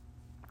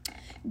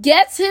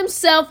 Gets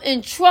himself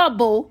in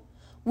trouble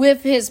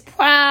with his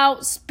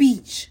proud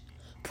speech.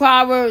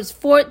 Proverbs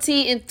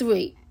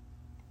 14:3.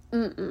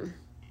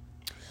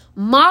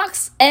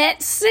 Mocks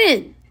at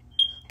sin.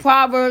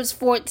 Proverbs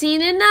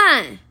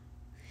 14:9.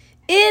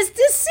 is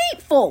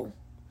deceitful.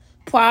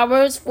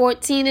 Proverbs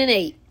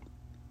 14:8.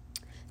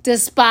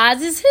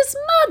 Despises his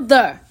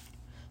mother.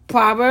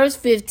 Proverbs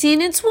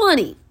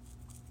 15:20.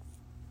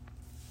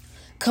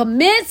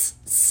 Commits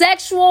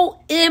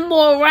sexual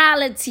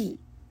immorality.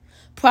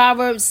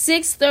 Proverbs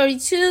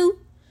 6:32.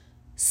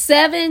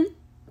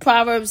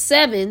 Proverbs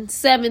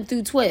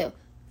 7:7-12.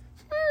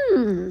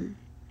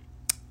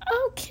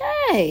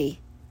 Okay.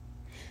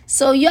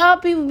 So y'all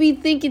people be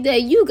thinking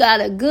that you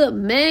got a good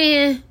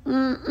man.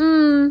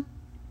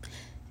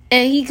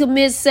 And he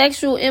commits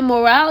sexual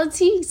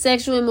immorality.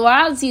 Sexual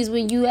immorality is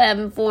when you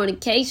having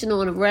fornication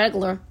on a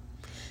regular.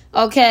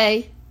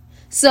 Okay.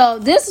 So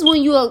this is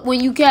when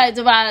you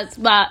characterize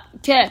by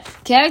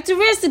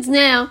characteristics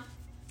now.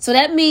 So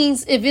that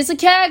means if it's a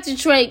character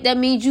trait, that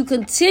means you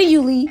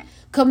continually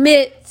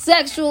commit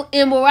sexual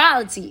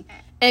immorality.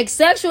 And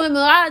sexual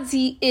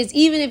immorality is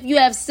even if you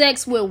have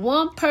sex with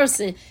one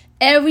person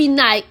every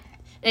night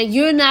and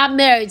you're not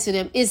married to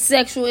them, it's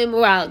sexual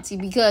immorality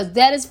because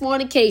that is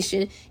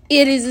fornication.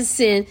 It is a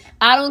sin.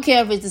 I don't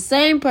care if it's the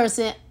same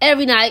person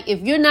every night.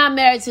 If you're not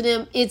married to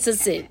them, it's a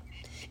sin.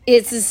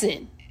 It's a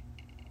sin.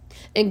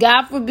 And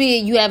God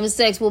forbid you having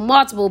sex with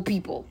multiple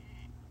people.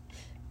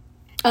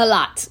 A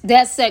lot.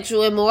 That's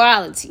sexual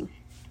immorality.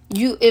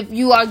 If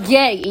you are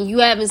gay and you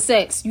having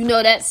sex, you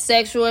know that's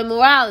sexual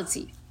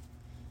immorality.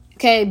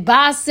 Okay,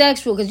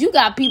 bisexual, because you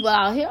got people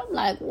out here, I'm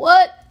like,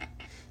 what?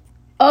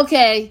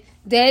 Okay,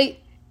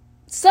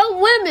 some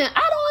women,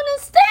 I don't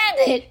understand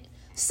it.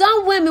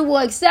 Some women will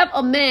accept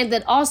a man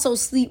that also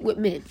sleep with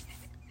men.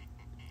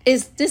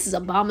 This is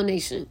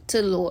abomination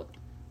to the Lord.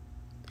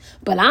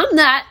 But I'm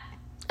not.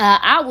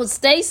 I will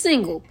stay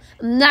single.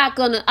 I'm not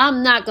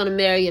gonna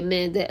marry a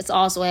man that's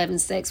also having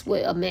sex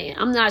with a man.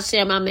 I'm not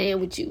sharing my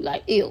man with you.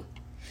 Like, ew.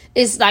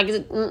 It's like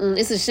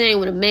it's a shame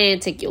when a man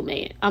take your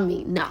man. I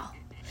mean, no.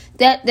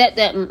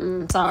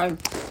 Sorry.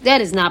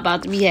 That is not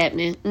about to be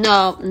happening.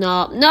 No.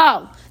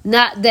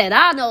 Not that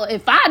I know.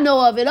 If I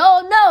know of it,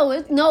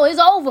 it's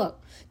over.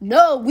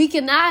 No, we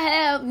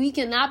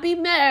cannot be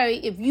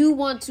married if you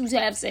want to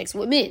have sex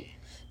with men.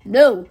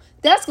 No,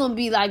 that's gonna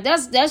be like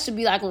that should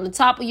be like on the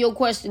top of your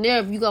questionnaire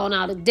if you going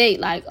out a date.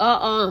 Like,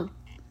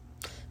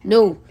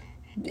 no.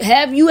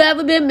 Have you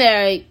ever been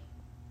married?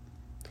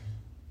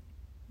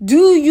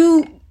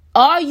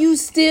 Are you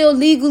still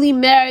legally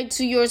married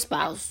to your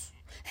spouse?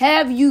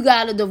 Have you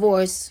got a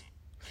divorce?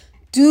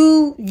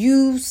 Do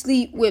you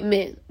sleep with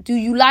men? Do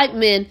you like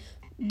men?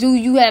 Do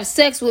you have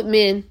sex with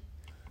men?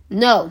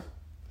 No.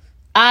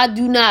 I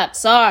do not.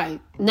 Sorry.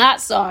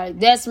 Not sorry.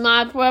 That's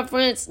my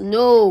preference.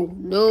 No.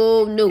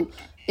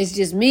 It's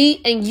just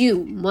me and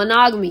you.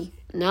 Monogamy.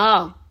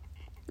 No.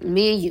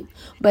 Me and you.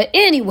 But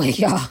anyway,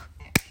 y'all.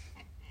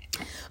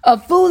 A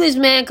foolish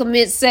man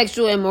commits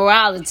sexual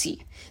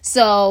immorality.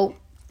 So,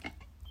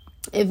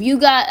 if you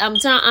got, I'm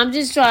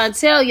just trying to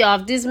tell y'all,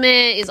 if this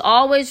man is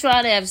always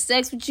trying to have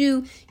sex with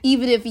you,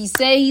 even if he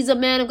say he's a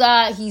man of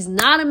God, he's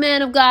not a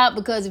man of God,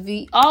 because if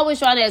he always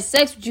trying to have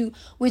sex with you,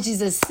 which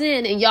is a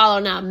sin, and y'all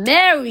are not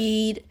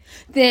married,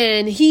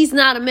 then he's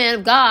not a man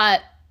of God,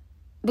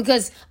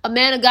 because a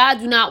man of God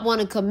do not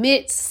want to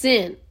commit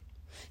sin.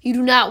 He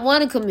do not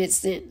want to commit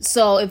sin.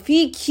 So if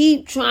he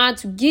keep trying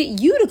to get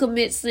you to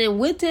commit sin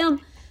with him,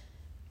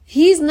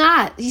 he's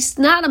not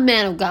a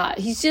man of God.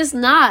 He's just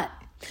not.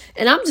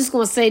 And I'm just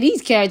going to say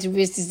these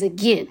characteristics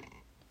again.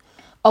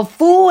 A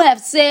fool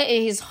have said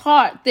in his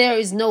heart, there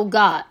is no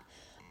God.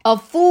 A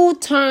fool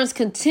turns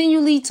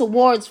continually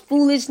towards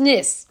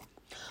foolishness.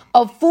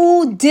 A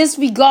fool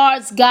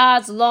disregards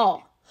God's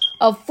law.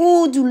 A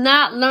fool do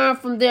not learn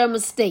from their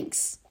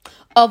mistakes.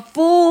 A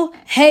fool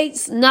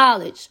hates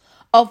knowledge.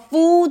 A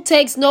fool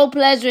takes no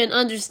pleasure in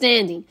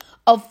understanding.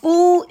 A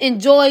fool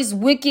enjoys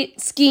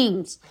wicked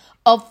schemes.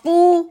 A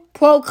fool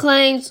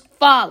proclaims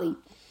folly.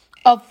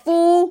 A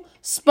fool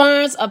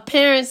spurns a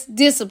parent's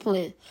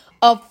discipline.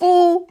 A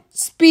fool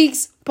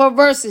speaks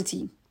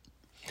perversity.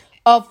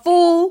 A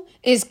fool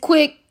is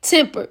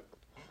quick-tempered.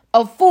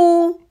 A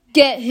fool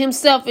get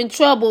himself in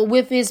trouble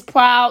with his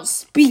proud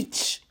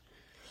speech.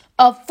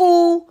 A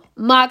fool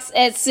mocks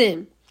at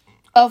sin.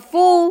 A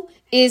fool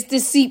is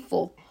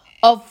deceitful.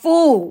 A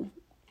fool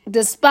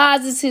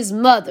despises his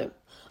mother.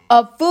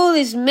 A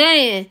foolish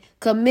man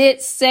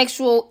commits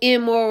sexual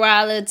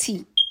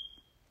immorality.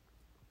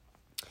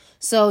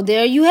 So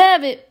there you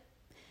have it.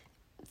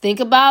 Think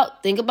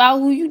about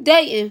who you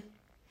dating.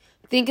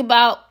 Think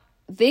about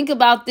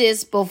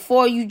this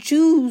before you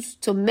choose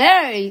to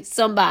marry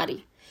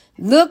somebody.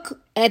 Look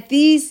and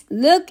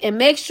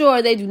make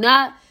sure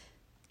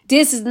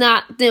this is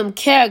not them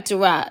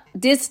characterized.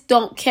 This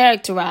don't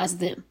characterize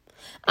them.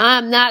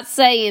 I'm not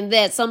saying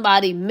that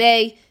somebody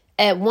may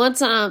at one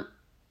time,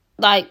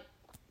 like,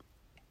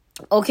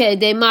 okay,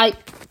 they might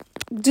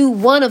do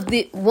one of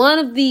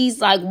these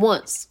like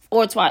once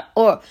or twice,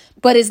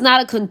 but it's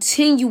not a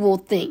continual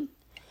thing.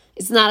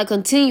 It's not a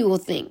continual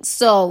thing.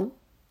 So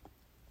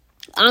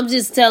I'm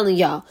just telling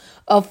y'all,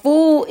 a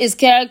fool is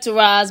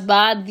characterized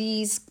by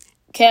these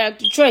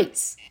character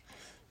traits.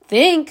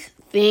 Think.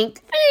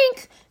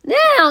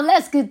 Now,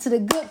 let's get to the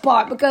good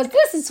part, because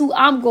this is who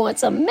I'm going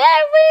to marry.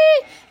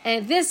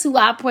 And this is who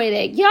I pray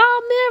that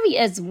y'all marry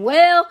as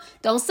well.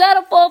 Don't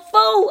settle for a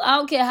fool. I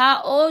don't care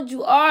how old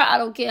you are. I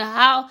don't care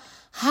how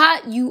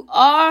hot you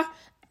are.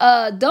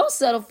 Don't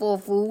settle for a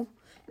fool.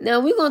 Now,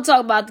 we're going to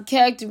talk about the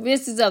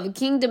characteristics of a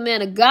kingdom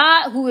man of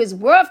God who is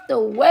worth the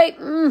wait.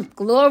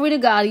 Glory to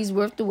God, he's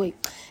worth the wait.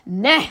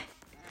 Now,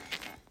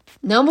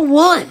 number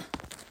one,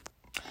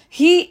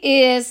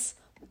 he is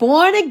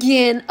born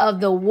again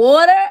of the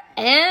water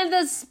and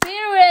the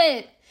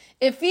Spirit.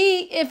 If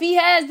he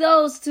has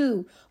those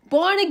two,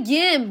 born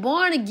again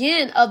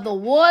of the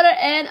water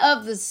and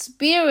of the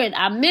Spirit.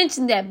 I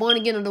mentioned that, born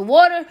again of the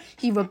water.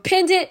 He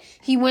repented.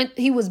 He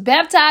was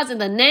baptized in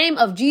the name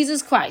of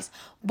Jesus Christ.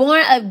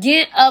 Born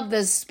again of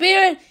the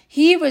Spirit,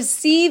 he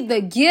received the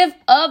gift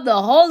of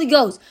the Holy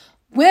Ghost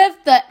with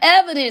the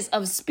evidence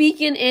of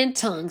speaking in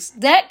tongues.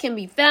 That can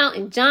be found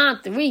in John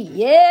 3.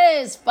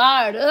 Yes,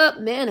 fired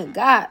up, man of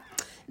God.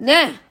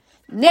 Now,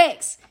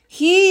 next,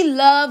 he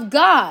loved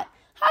God.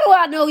 How do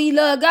I know he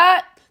loved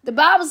God? The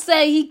Bible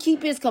says he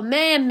keep his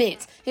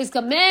commandments. His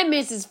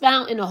commandments is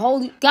found in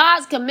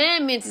God's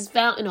commandments is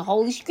found in the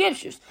Holy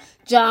Scriptures.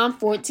 John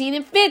 14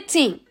 and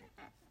 15.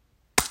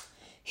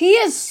 He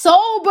is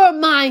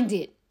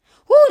sober-minded.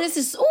 This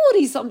is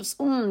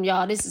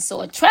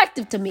so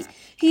attractive to me.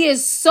 He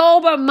is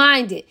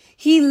sober-minded.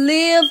 He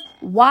lived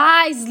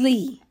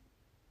wisely.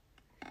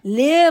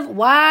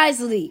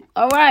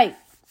 All right.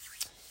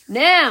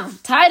 Now,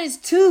 Titus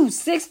 2,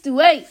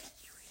 6-8.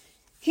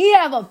 He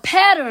have a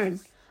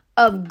pattern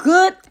of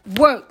good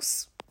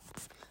works.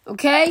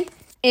 Okay?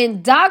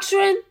 In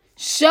doctrine,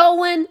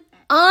 showing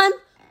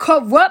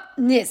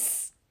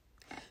uncorruptness.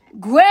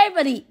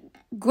 Gravity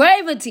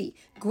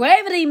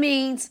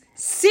means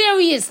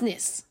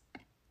seriousness.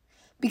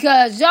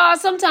 Because y'all,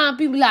 sometimes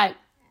people like,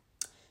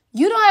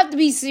 you don't have to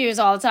be serious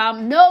all the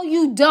time. No,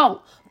 you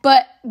don't.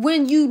 But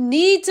when you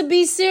need to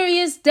be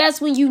serious, that's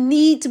when you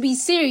need to be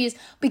serious,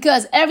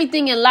 because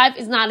everything in life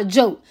is not a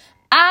joke.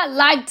 I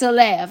like to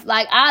laugh.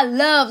 I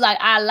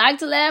like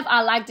to laugh.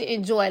 I like to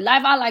enjoy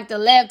life. I like to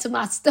laugh till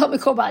my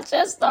stomach or my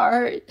chest start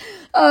hurting.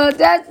 I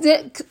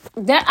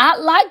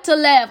like to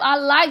laugh. I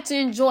like to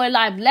enjoy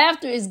life.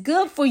 Laughter is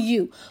good for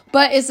you,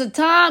 but it's a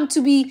time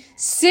to be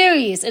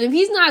serious. And if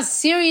he's not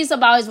serious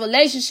about his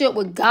relationship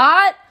with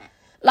God,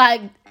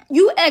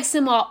 you X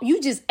him off. You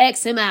just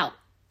X him out.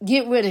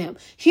 Get rid of him.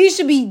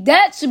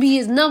 That should be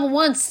his number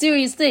one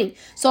serious thing.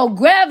 So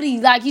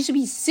gravity, he should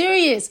be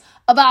serious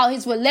about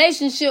his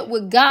relationship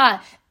with God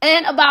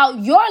and about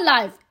your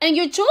life and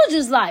your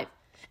children's life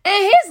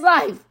and his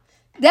life.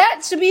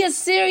 That should be a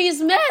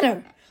serious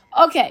matter.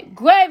 Okay,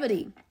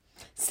 gravity.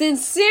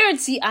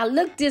 Sincerity, I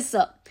looked this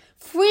up.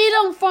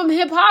 Freedom from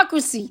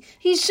hypocrisy.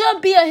 He should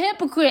be a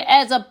hypocrite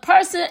as a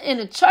person in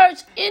a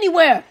church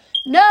anywhere.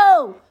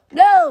 No.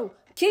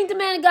 Kingdom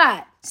man of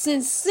God.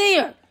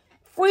 Sincere.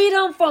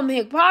 Freedom from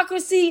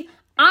hypocrisy.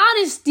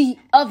 Honesty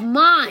of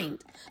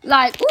mind.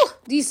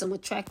 These some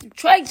attractive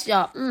traits,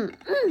 y'all.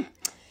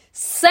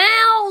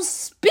 Sound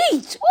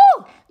speech.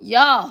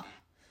 Y'all.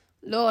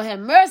 Lord have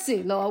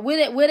mercy, Lord.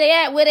 Where they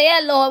at,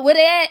 Lord? Where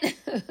they at?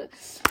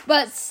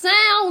 But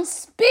sound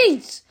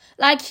speech.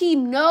 He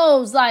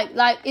knows,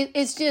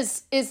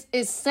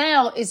 it's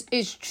sound,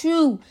 it's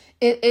true,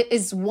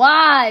 it's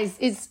wise,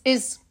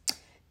 it's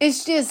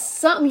just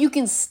something you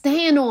can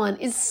stand on.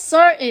 It's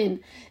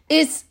certain.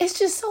 It's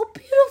just so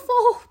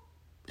beautiful.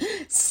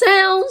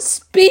 Sound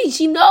speech.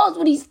 He knows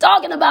what he's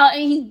talking about,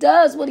 and he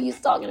does what he's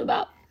talking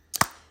about.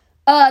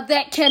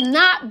 That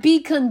cannot be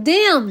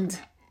condemned.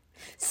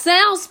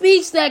 Sound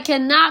speech that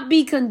cannot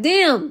be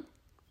condemned.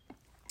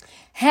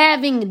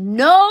 Having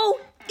no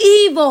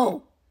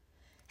evil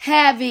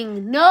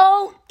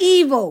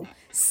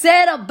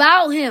said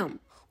about him.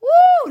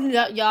 Woo,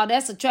 y'all,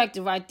 that's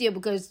attractive right there,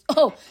 because,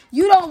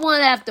 you don't want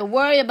to have to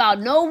worry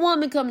about no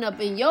woman coming up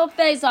in your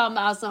face talking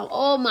about something.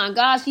 Oh my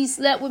gosh, he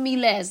slept with me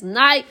last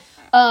night.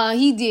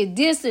 He did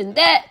this and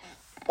that.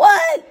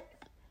 What?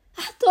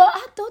 I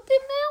thought that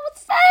man was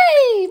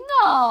saved.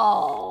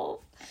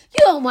 No. You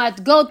don't want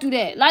to go through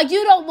that.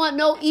 You don't want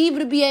no evil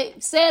to be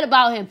said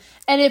about him.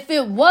 And if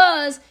it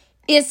was,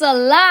 it's a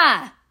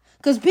lie.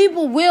 Because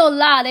people will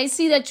lie. They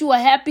see that you a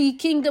happy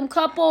kingdom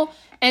couple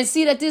and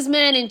see that this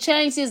man done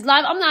changed his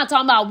life. I'm not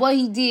talking about what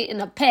he did in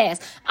the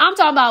past. I'm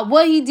talking about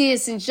what he did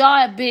since y'all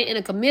have been in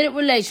a committed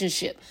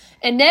relationship.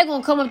 And they're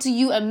going to come up to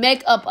you and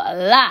make up a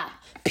lie.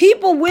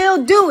 People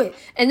will do it.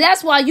 And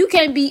that's why you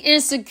can't be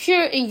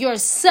insecure in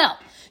yourself.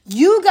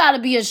 You got to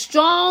be a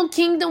strong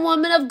kingdom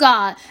woman of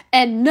God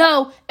and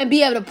know and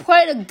be able to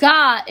pray to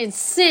God and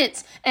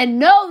sense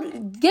and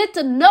get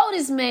to know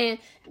this man.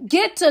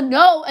 Get to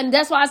know. And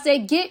that's why I say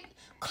get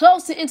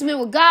close and intimate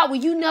with God, where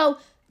you know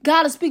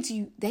God will speak to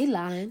you. They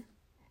lying.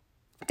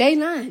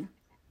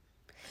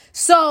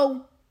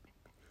 So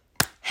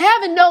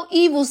having no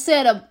evil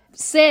said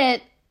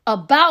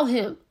about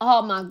him.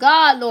 Oh my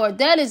God, Lord,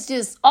 that is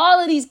just all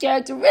of these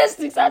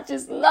characteristics. I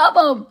just love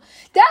them.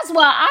 That's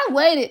why I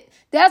waited.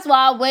 That's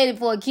why I waited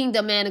for a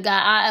kingdom man of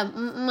God.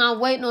 I'm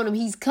waiting on him.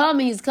 He's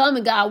coming.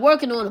 God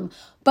working on him.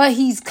 but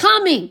he's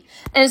coming.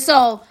 And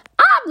so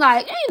I'm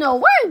like, ain't no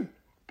way.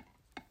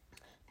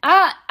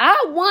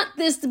 I want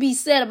this to be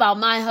said about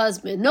my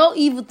husband. No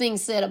evil thing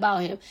said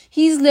about him.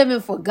 He's living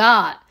for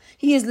God.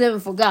 He is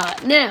living for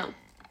God. Now,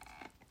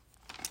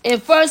 in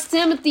 1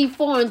 Timothy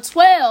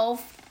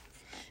 4:12,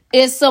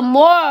 is some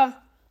more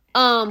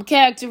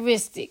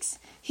characteristics.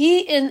 He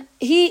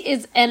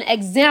is an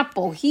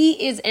example.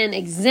 He is an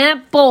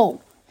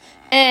example.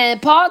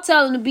 And Paul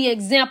telling him to be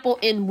example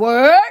in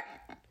word,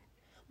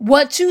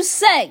 what you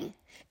say.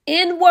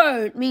 In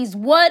word means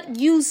what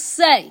you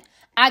say.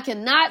 I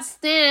cannot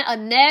stand a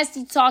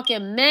nasty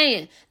talking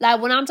man. Like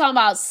when I'm talking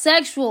about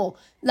sexual,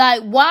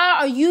 like why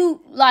are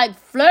you like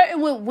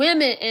flirting with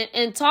women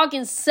and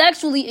talking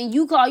sexually and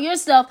you call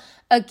yourself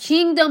a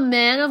kingdom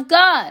man of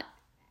God?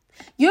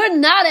 You're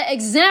not an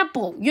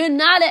example. You're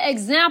not an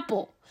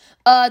example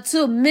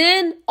to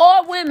men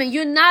or women.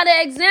 You're not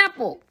an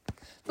example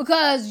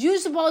because you're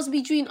supposed to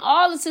be treating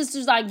all the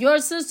sisters like your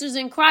sisters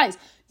in Christ.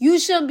 You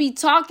shouldn't be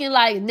talking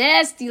like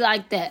nasty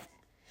like that.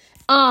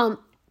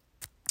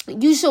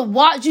 You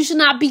should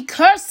not be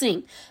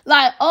cursing.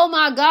 Like, oh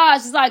my gosh,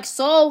 it's like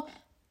so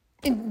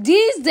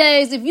these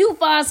days, if you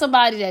find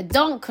somebody that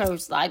don't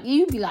curse, like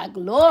you be like,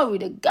 glory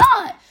to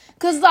God.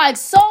 Cause like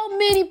so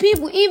many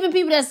people, even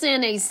people that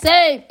saying they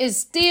saved, is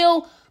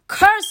still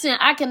cursing.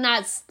 I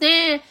cannot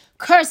stand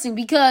cursing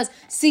because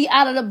see,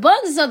 out of the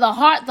abundance of the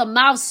heart, the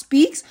mouth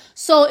speaks.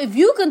 So if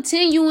you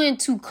continuing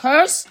to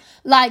curse,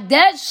 like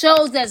that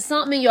shows that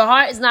something in your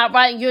heart is not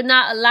right and you're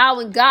not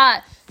allowing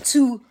God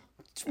to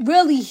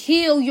really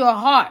heal your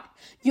heart.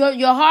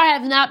 Your heart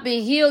have not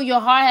been healed. Your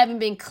heart haven't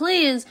been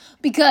cleansed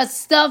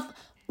because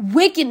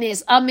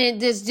wickedness,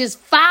 this just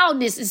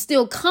foulness is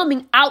still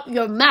coming out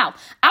your mouth.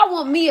 I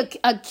want me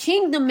a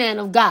kingdom man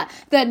of God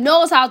that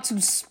knows how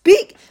to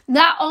speak,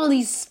 not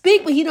only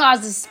speak, but he knows how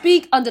to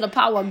speak under the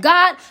power of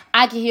God.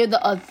 I can hear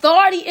the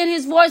authority in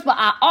his voice, but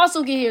I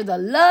also can hear the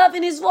love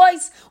in his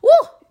voice. Woo,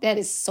 that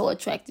is so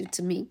attractive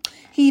to me.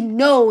 He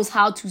knows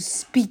how to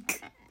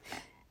speak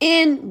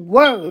in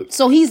word.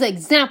 So he's an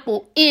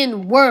example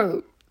in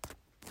word.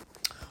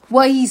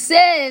 What he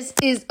says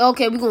is,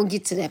 okay, we're going to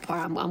get to that part.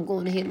 I'm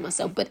going ahead of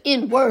myself. But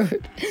in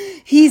word,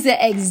 he's an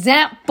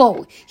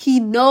example.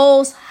 He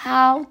knows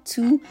how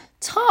to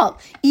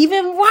talk.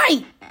 Even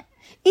right.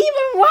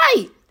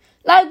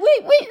 Like,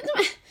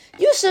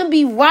 you shouldn't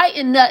be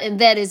writing nothing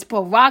that is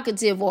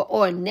provocative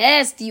or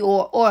nasty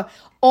or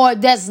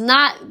that's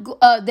not,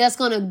 that's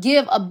going to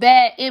give a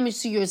bad image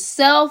to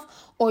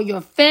yourself or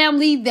your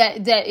family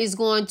that is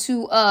going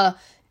to,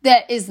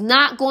 that is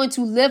not going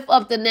to lift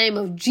up the name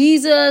of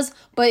Jesus.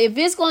 But if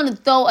it's going to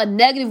throw a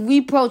negative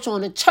reproach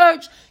on the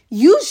church,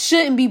 you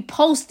shouldn't be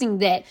posting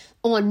that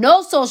on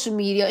no social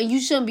media and you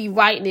shouldn't be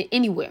writing it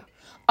anywhere.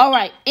 All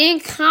right.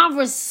 In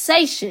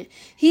conversation,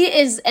 he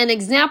is an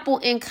example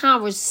in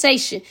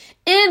conversation,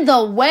 in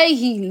the way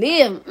he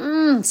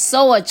lived.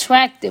 So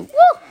attractive.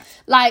 Woo!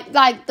 Like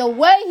the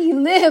way he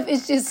lived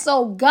is just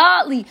so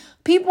godly.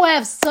 People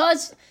have such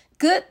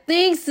good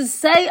things to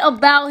say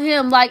about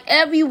him, like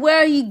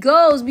everywhere he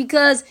goes,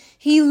 because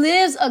he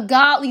lives a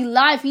godly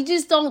life. He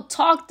just don't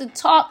talk the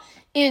talk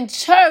in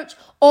church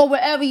or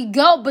wherever he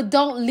go, but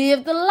don't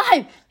live the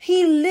life.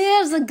 He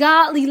lives a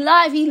godly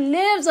life. He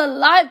lives a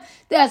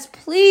life that's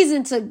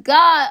pleasing to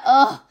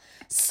God.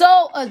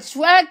 So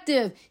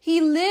attractive.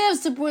 He lives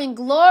to bring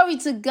glory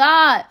to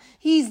God.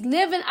 He's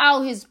living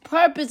out his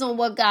purpose on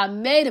what God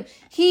made him.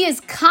 He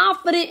is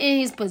confident in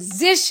his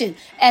position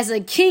as a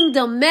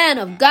kingdom man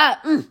of God.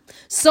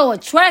 So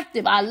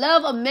attractive. I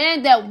love a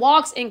man that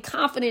walks in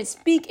confidence,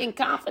 speak in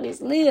confidence,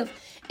 live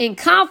in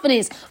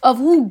confidence of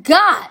who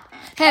God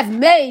have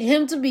made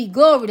him to be.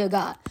 Glory to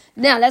God.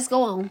 Now let's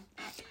go on.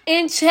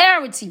 In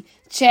charity.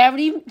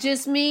 Charity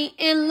just means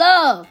in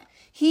love.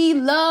 He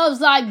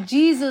loves like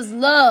Jesus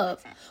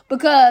loved,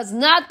 because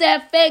not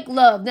that fake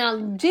love. Now,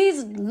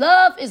 Jesus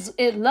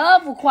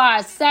love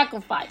requires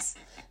sacrifice.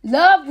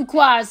 Love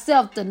requires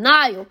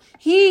self-denial.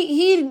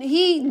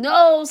 He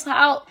knows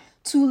how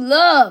to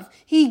love.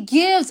 He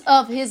gives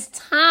of his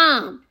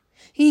time.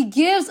 He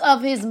gives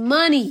of his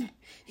money.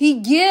 He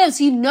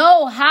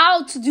knows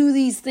how to do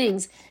these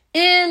things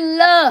in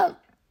love.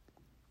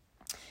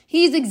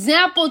 He's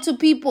example to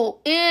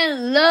people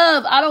in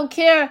love. I don't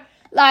care.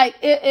 Like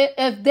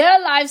if their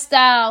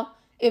lifestyle,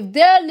 if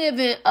they're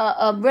living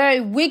a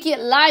very wicked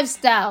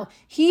lifestyle,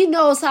 he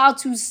knows how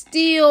to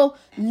still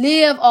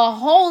live a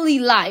holy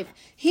life.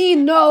 He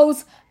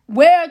knows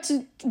where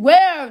to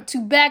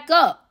back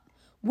up,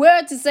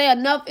 where to say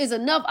enough is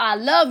enough. I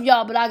love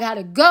y'all, but I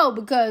gotta go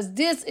because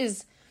this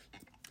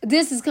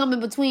is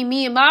coming between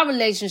me and my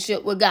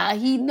relationship with God.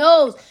 He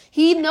knows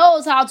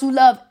how to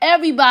love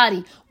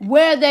everybody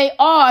where they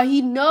are.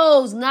 He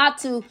knows not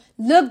to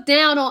look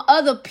down on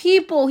other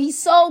people.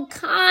 He's so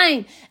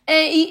kind.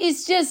 And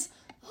it's just,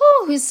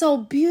 it's so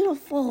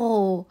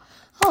beautiful.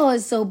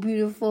 It's so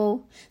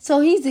beautiful. So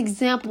he's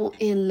example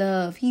in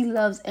love. He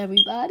loves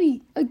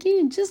everybody.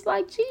 Again, just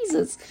like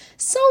Jesus.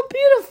 So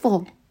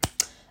beautiful.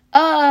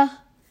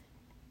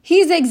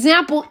 He's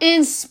example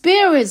in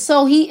spirit.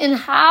 So he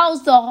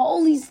housed the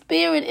Holy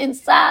Spirit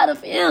inside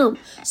of him.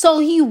 So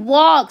he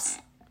walks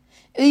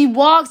in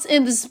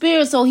the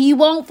spirit, so he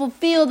won't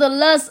fulfill the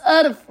lust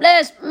of the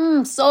flesh.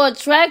 So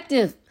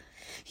attractive.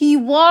 He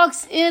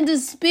walks in the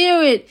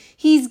spirit.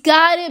 He's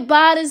guided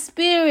by the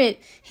spirit.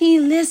 He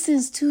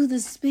listens to the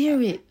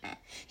spirit.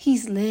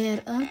 He's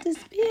led of the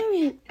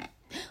spirit.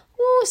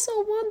 Oh, it's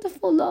so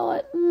wonderful,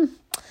 Lord.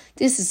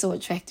 This is so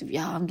attractive,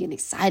 y'all. I'm getting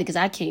excited because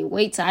I can't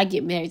wait till I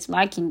get married to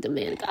my kingdom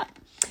man of God.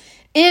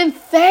 In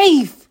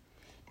faith,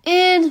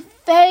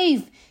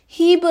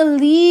 he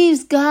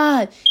believes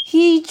God.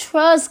 He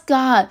trusts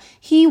God.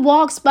 He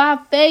walks by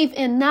faith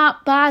and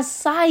not by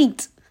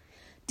sight.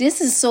 This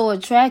is so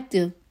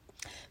attractive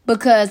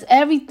because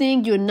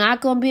everything you're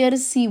not going to be able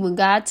to see when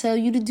God tells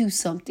you to do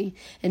something.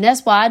 And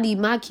that's why I need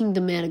my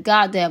kingdom man of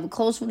God to have a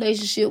close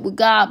relationship with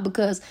God,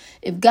 because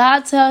if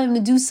God tells him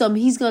to do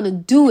something, he's going to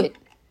do it.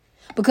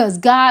 Because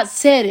God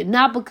said it,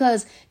 not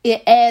because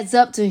it adds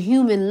up to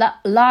human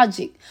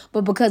logic,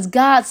 but because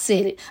God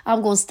said it.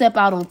 I'm going to step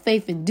out on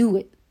faith and do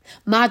it.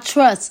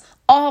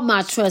 All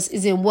my trust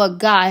is in what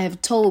God have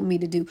told me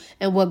to do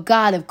and what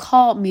God have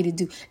called me to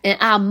do. And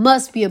I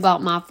must be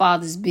about my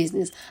Father's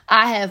business.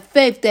 I have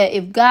faith that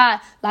if God,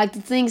 like the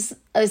things,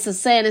 it's a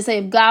saying that say,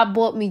 if God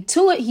brought me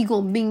to it, he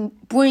going to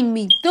bring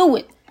me through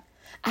it.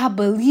 I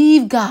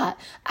believe God.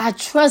 I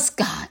trust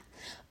God.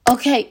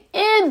 Okay.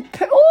 In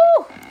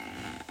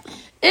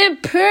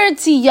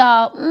purity,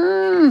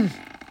 y'all.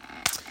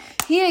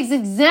 He is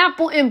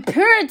example in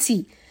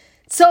purity.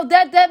 So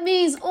that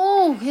means,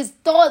 his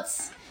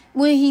thoughts,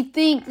 when he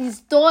thinks, his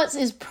thoughts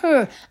is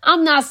pure.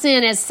 I'm not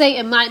saying that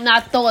Satan might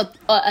not throw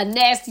a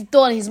nasty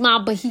thought in his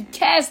mind, but he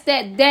cast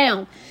that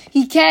down.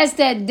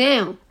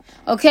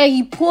 Okay,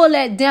 he pulled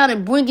that down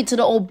and bring it to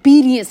the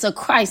obedience of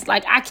Christ.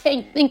 Like, I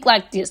can't think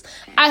like this.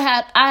 I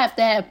have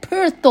to have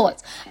pure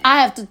thoughts.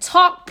 I have to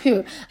talk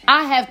pure.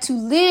 I have to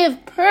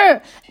live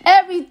pure.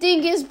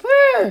 Everything is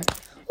pure.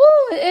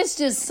 Woo, it's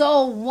just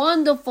so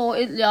wonderful,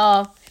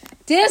 y'all.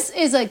 This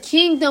is a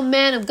kingdom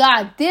man of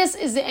God. This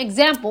is an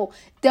example.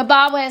 The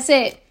Bible has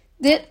said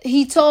that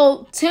he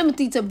told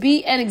Timothy to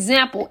be an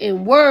example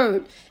in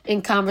word,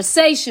 in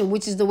conversation,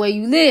 which is the way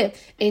you live,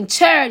 in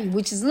charity,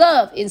 which is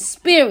love, in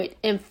spirit,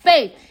 in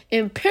faith,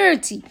 in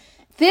purity.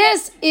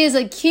 This is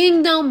a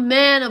kingdom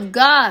man of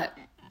God.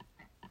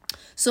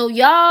 So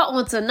y'all,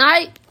 on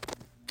tonight,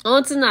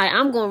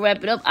 I'm going to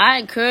wrap it up. I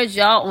encourage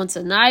y'all on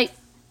tonight,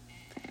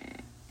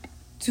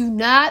 do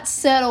not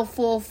settle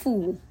for a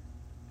fool,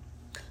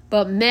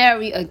 but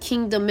marry a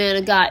kingdom man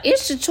of God.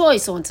 It's your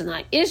choice on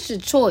tonight. It's your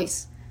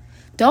choice.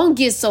 Don't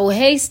get so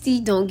hasty.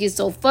 Don't get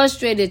so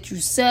frustrated that you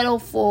settle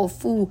for a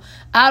fool.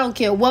 I don't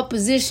care what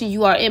position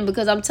you are in,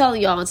 because I'm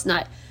telling y'all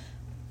tonight,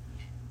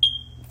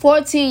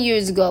 14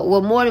 years ago,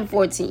 well, more than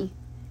 14,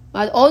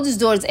 my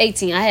oldest daughter's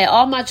 18. I had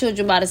all my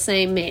children by the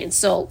same man.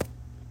 So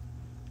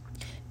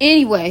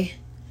anyway,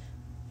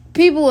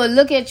 people would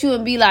look at you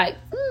and be like,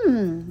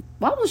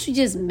 why won't you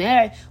just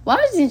marry?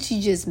 Why didn't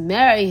you just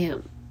marry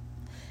him?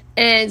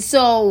 And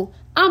so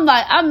I'm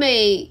like, I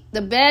made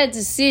the bad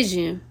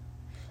decision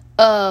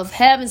of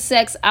having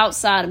sex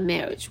outside of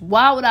marriage.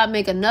 Why would I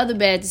make another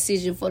bad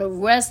decision for the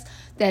rest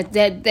this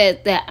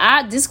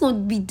is going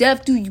to be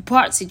death do you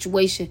part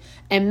situation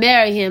and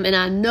marry him? And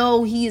I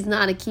know he is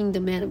not a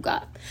kingdom man of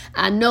God.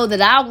 I know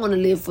that I want to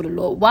live for the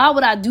Lord. Why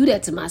would I do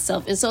that to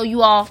myself? And so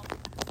you all,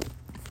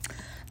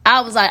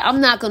 I was like, I'm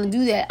not going to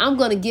do that. I'm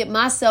going to get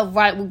myself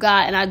right with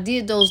God. And I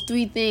did those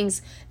 3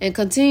 things and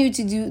continue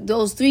to do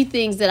those 3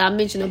 things that I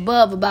mentioned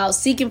above about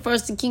seeking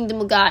first the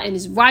kingdom of God and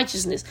his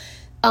righteousness,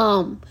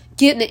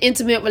 getting an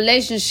intimate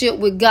relationship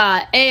with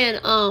God.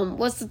 And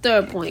what's the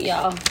third point,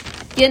 y'all?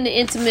 Getting an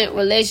intimate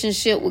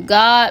relationship with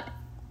God.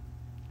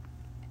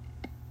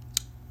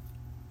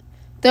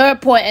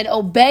 Third point, and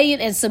obeying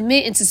and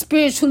submitting to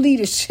spiritual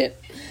leadership.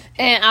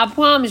 And I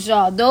promise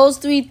y'all, those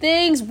 3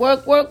 things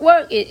work.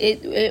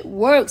 It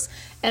works.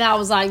 And I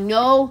was like,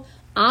 no,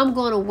 I'm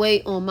going to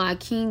wait on my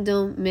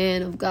kingdom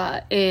man of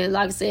God. And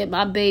like I said,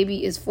 my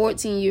baby is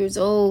 14 years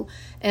old.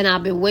 And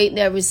I've been waiting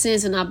ever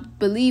since. And I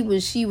believe when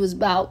she was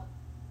probably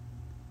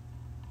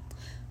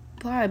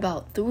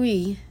about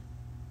 3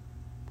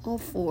 or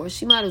 4.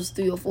 She might have was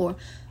 3 or 4.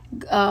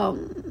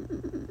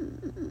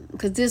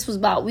 Because this was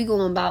we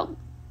going about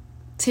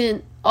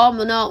 10.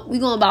 We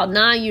going about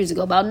 9 years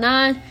ago. About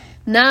 9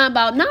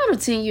 or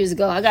 10 years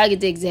ago. I got to get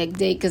the exact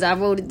date because I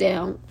wrote it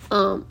down.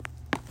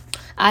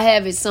 I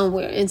have it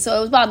somewhere. And so it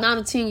was about 9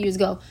 or 10 years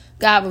ago.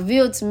 God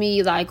revealed to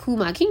me like who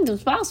my kingdom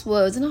spouse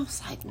was. And I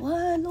was like,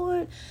 what,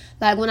 Lord?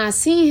 Like when I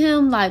seen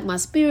him, like my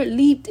spirit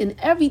leaped and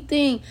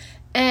everything.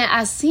 And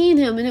I seen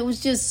him and it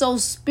was just so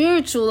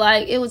spiritual.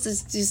 Like it was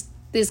just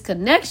this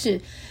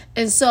connection.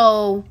 And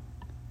so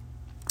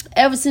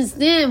ever since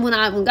then, when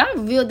God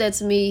revealed that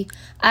to me,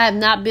 I have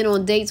not been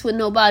on dates with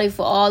nobody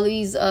for all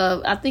these,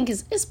 I think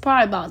it's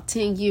probably about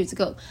 10 years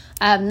ago.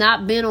 I have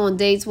not been on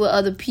dates with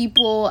other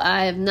people.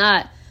 I have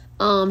not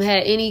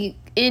had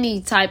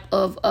any type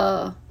of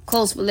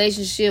close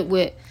relationship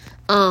with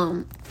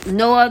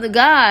no other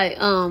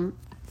guy.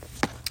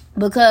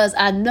 because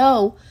I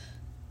know,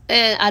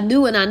 and I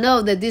knew and I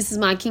know that this is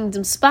my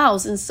kingdom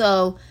spouse. And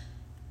so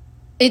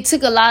it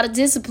took a lot of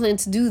discipline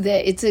to do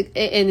that. It took,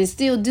 and it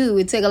still do.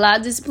 It takes a lot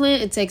of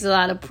discipline. It takes a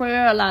lot of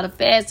prayer, a lot of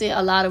fasting,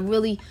 a lot of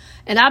really,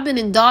 and I've been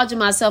indulging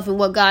myself in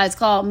what God has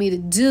called me to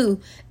do.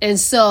 And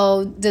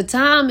so the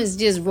time is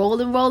just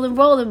rolling.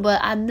 But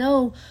I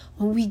know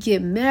when we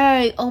get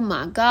married, oh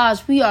my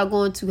gosh, we are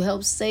going to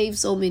help save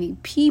so many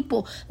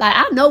people. Like,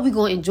 I know we're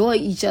going to enjoy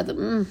each other.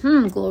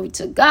 Glory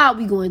to God,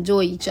 we're going to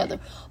enjoy each other.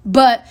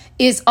 But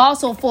it's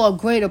also for a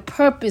greater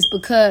purpose,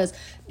 because,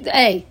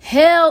 hey,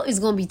 hell is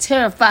going to be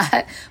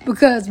terrified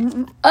because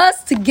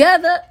us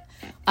together,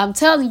 I'm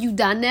telling you,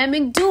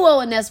 dynamic duo.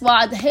 And that's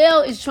why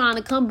hell is trying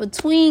to come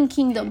between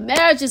kingdom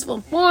marriages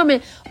from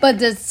forming. But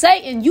the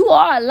Satan, you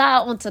are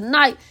allowed on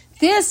tonight.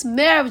 This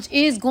marriage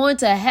is going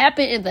to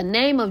happen in the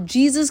name of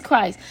Jesus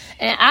Christ.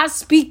 And I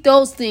speak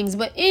those things.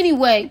 But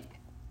anyway,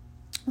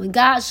 when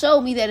God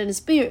showed me that in the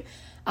spirit,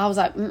 I was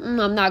like,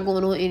 I'm not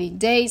going on any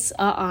dates.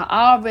 I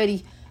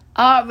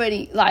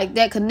already, like,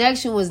 that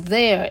connection was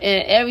there.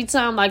 And every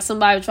time, like,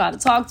 somebody tried to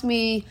talk to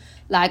me,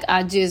 like,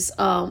 I just,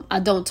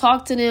 I don't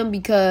talk to them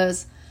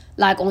because,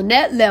 like, on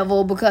that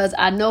level, because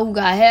I know who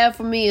God had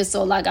for me. And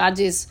so, like, I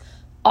just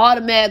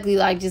automatically,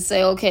 like, just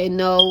say, okay,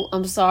 no,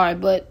 I'm sorry,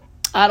 but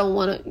I don't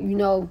want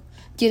to,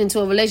 get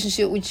into a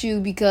relationship with you,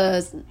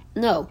 because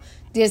no,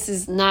 this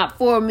is not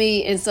for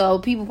me. And so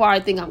people probably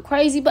think I'm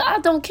crazy, but I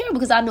don't care,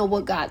 because I know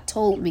what God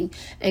told me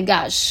and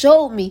God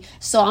showed me.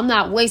 So I'm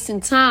not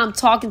wasting time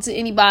talking to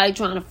anybody,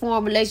 trying to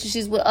form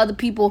relationships with other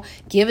people,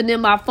 giving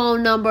them my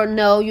phone number.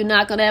 No, you're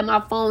not going to have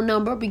my phone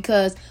number,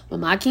 because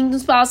when my kingdom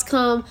spouse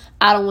come,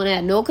 I don't want to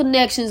have no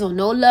connections or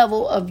no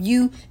level of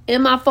you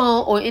in my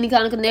phone, or any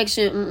kind of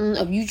connection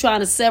of you trying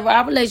to sever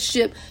our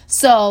relationship.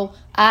 So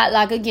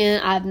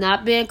I've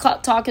not been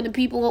talking to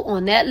people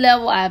on that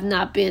level. I have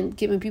not been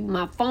giving people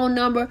my phone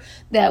number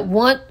that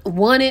want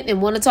it and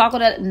want to talk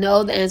on that.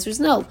 No, the answer is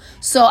no.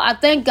 So I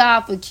thank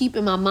God for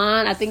keeping my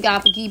mind. I thank God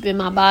for keeping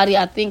my body.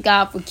 I thank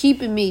God for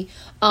keeping me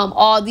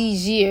all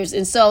these years.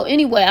 And so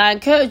anyway, I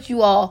encourage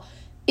you all,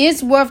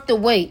 it's worth the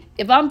wait.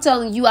 If I'm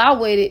telling you, I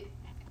waited,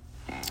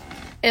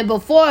 and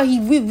before he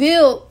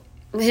revealed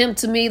him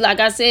to me, like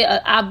I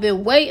said, I've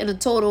been waiting a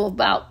total of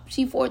about,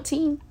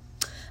 14.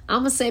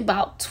 I'm going to say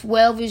about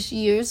 12-ish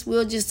years.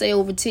 We'll just say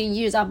over 10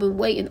 years. I've been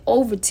waiting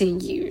over 10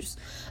 years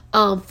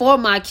for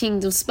my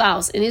kingdom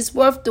spouse. And it's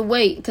worth the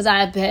wait, because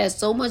I have had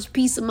so much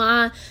peace of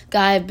mind.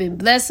 God has been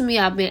blessing me.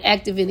 I've been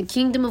active in the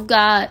kingdom of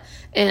God,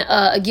 and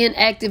again,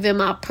 active in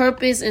my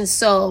purpose. And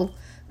so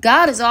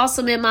God is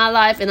awesome in my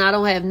life, and I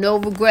don't have no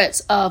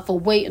regrets for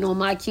waiting on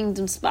my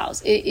kingdom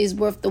spouse. It is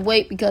worth the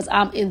wait, because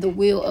I'm in the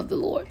will of the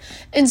Lord.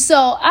 And so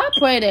I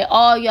pray that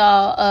all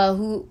y'all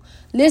who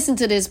listen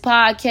to this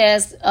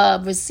podcast,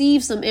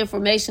 receive some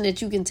information that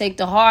you can take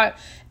to heart,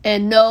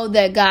 and know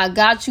that God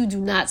got you. Do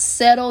not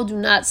settle,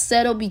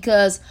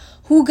 because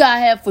who God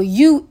had for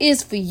you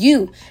is for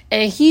you,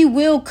 and he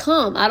will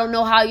come. I don't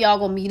know how y'all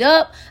gonna meet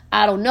up.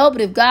 I don't know, but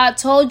if God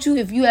told you,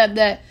 if you have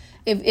that,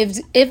 if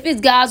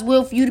it's God's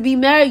will for you to be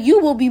married, you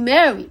will be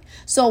married.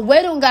 So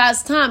wait on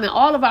God's time, and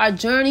all of our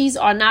journeys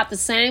are not the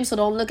same. So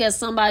don't look at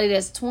somebody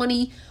that's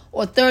 20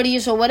 or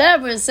 30-ish or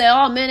whatever and say,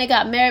 oh man, they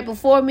got married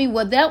before me.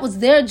 Well, that was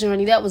their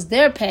journey. That was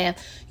their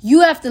path. You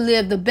have to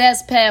live the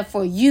best path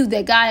for you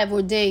that God have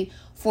ordained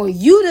for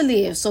you to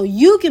live, so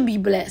you can be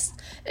blessed.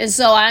 And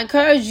so I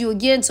encourage you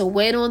again to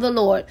wait on the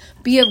Lord.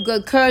 Be of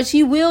good courage.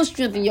 He will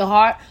strengthen your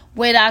heart.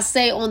 Wait, I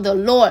say, on the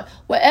Lord.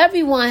 Well,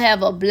 everyone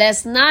have a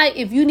blessed night.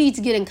 If you need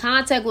to get in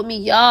contact with me,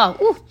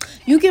 y'all,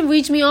 you can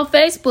reach me on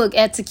Facebook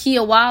at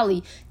Tikia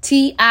Wiley,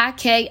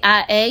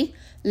 Tikia,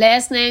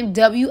 last name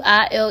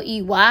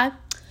Wiley.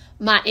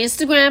 My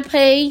Instagram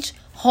page,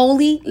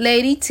 Holy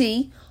Lady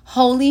T,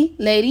 Holy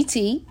Lady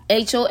T,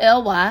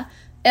 HOLYLADYT.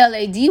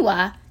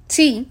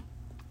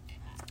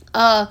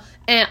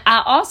 And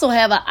I also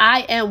have a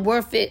I Am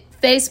Worth It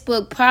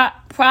Facebook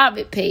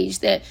private page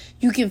that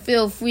you can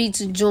feel free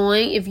to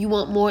join if you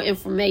want more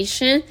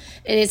information.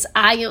 And it's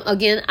I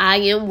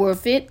Am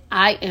Worth It.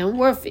 I Am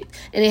Worth It.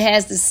 And it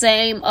has the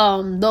same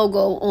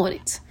logo on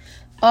it.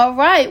 All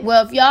right.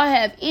 Well, if y'all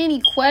have any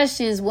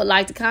questions, would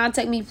like to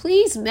contact me,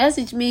 please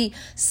message me,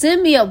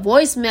 send me a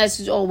voice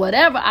message or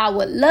whatever. I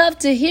would love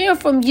to hear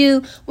from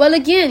you. Well,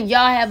 again,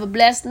 y'all have a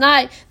blessed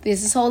night.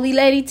 This is Holy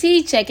Lady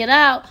T. Check it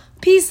out.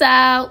 Peace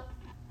out.